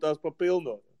atpūtās pa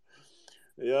pilno.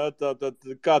 Jā, tad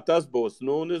kā tas būs?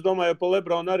 Un es domāju, pa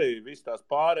Lebronu arī viss tās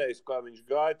pārējas, kā viņš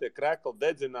gāja, tie krekla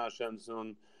dedzināšanas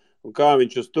un kā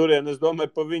viņš uz turien, es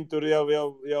domāju, pa viņu tur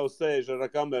jau sēž ar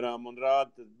kamerām un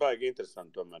rāda, baigi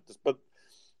interesanti tomēr. Tas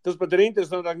pat ir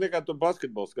interesantāk nekā to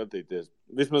basketbolu skatīties.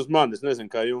 Vismaz man, es nezinu,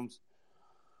 kā jums.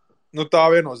 Tā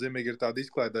viennozīmīgi ir tāda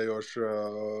izklaidējoša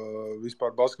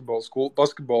vispār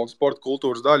basketbola un sporta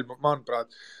kultūras daļa, manuprāt.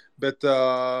 Bet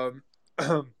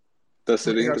tas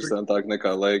ir interesantāk nekā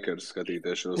Lakers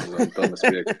skatīties šo sezonu, tam es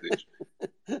piekritīšu.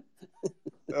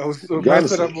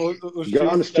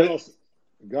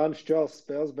 Gan Čels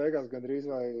spēles beigās gandrīz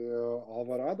vai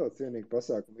Alvarado cienīgi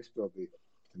pasākumu izpildīt.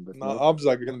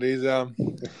 Apzag gandrīz, jā.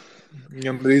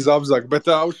 Gandrīz apzag. Bet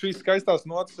uz šīs skaistās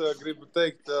notas gribu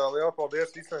teikt lielu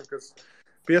paldies visiem, kas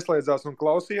pieslēdzās un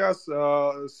klausījās.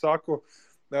 Saku,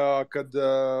 kad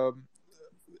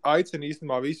aicinu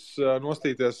īstenībā visus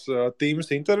nostīties Teams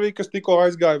interviju, kas tikko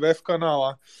aizgāja VF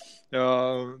kanālā.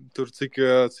 Tur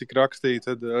cik rakstīja,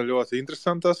 tad ļoti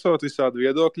interesanti esot, visādi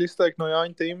viedokļi izteikt no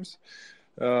Jāņa Teams.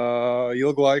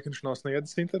 Ilgu laiku viņš nav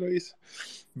sniedzis intervijas.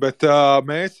 Bet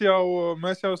mēs jau,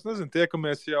 es nezinu,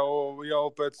 tiekamies jau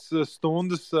pēc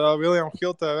stundas William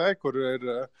Hill TV, kur ir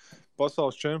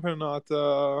pasaules čempionāta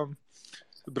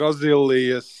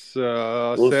Brazīlijas,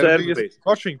 Serbijas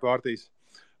watching partijas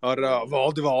ar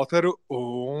Valdi Valteru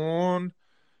un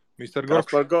Mr.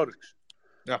 Gorkš.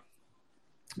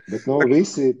 Bet,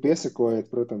 visi piesakojiet,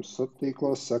 protams,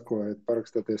 sociālos, sakojiet,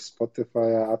 parakstoties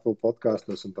Spotify, Apple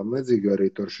podkastos un tam līdzīgi, arī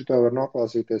tur šito var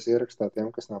noklausīties ierakstā tiem,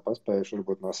 kas nav paspējuši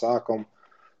varbūt no sākuma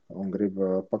un grib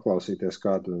paklausīties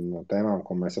kādu no tēmām,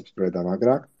 ko mēs apspriedām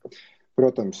agrāk.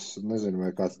 Protams, nezinu,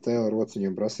 vai kāds Teo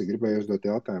Rociņam prasīja, gribēja uzdot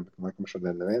jautājumu, bet laikam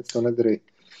šodien neviens to nedarīja.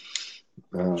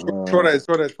 Šoreiz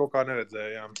kaut kā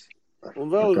neredzējām.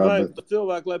 Un vēl vajag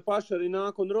cilvēki, lai paši arī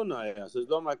nāk un runājās. Es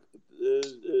domāju,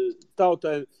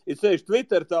 tautai, ir sevišķi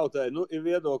Twitter tautai, ir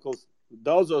viedoklis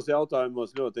daudzos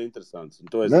jautājumos ļoti interesants.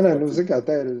 Zin kā,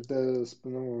 te ir,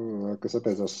 kas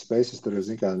attiecās uz Spaces, tur ir,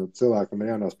 zin kā, cilvēkam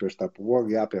ir jānospiež tā poga,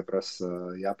 jāpieprasa,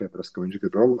 ka viņš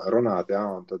grib runāt, jā,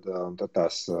 un tad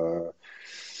tās...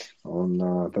 Un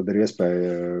tad ir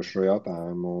iespēja šo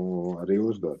jautājumu arī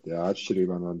uzdot. Jā,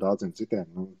 atšķirībā no daudziem citiem.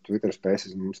 Twitter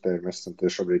Spaces mēs esam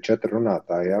šobrīd 4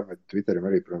 runātāji, jā, bet Twitterim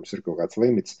arī, protams, ir kaut kāds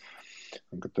limits.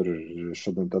 Un, ka tur ir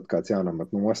šodien tad kāds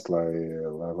jānomet nost, lai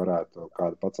varētu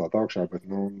kādu pacelt augšā, bet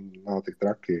nav tik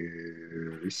traki.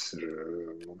 Viss ir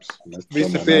mums.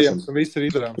 Viss ir pieejams un viss ir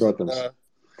izdarāms. Protams.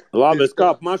 Labi, es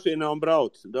kāpu mašīnā un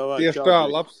braucu. Tieši tā,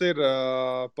 labs ir.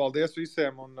 Paldies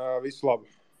visiem un visu labu.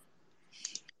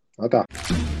 Tā.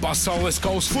 Pasaules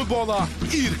kausa futbolā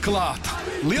ir klāta.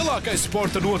 Lielākais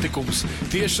sporta notikums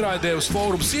tiešraidē uz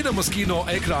Fórum Cinemas kino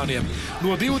ekrāniem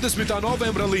no 20.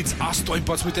 novembra līdz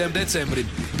 18. decembrim.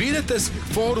 Biļetes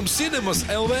Fórum Cinemas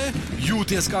LV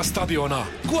jūties kā stadionā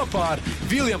kopā ar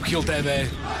William Hill TV.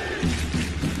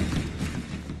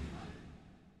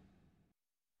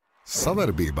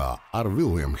 Savarbībā ar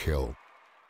William Hill.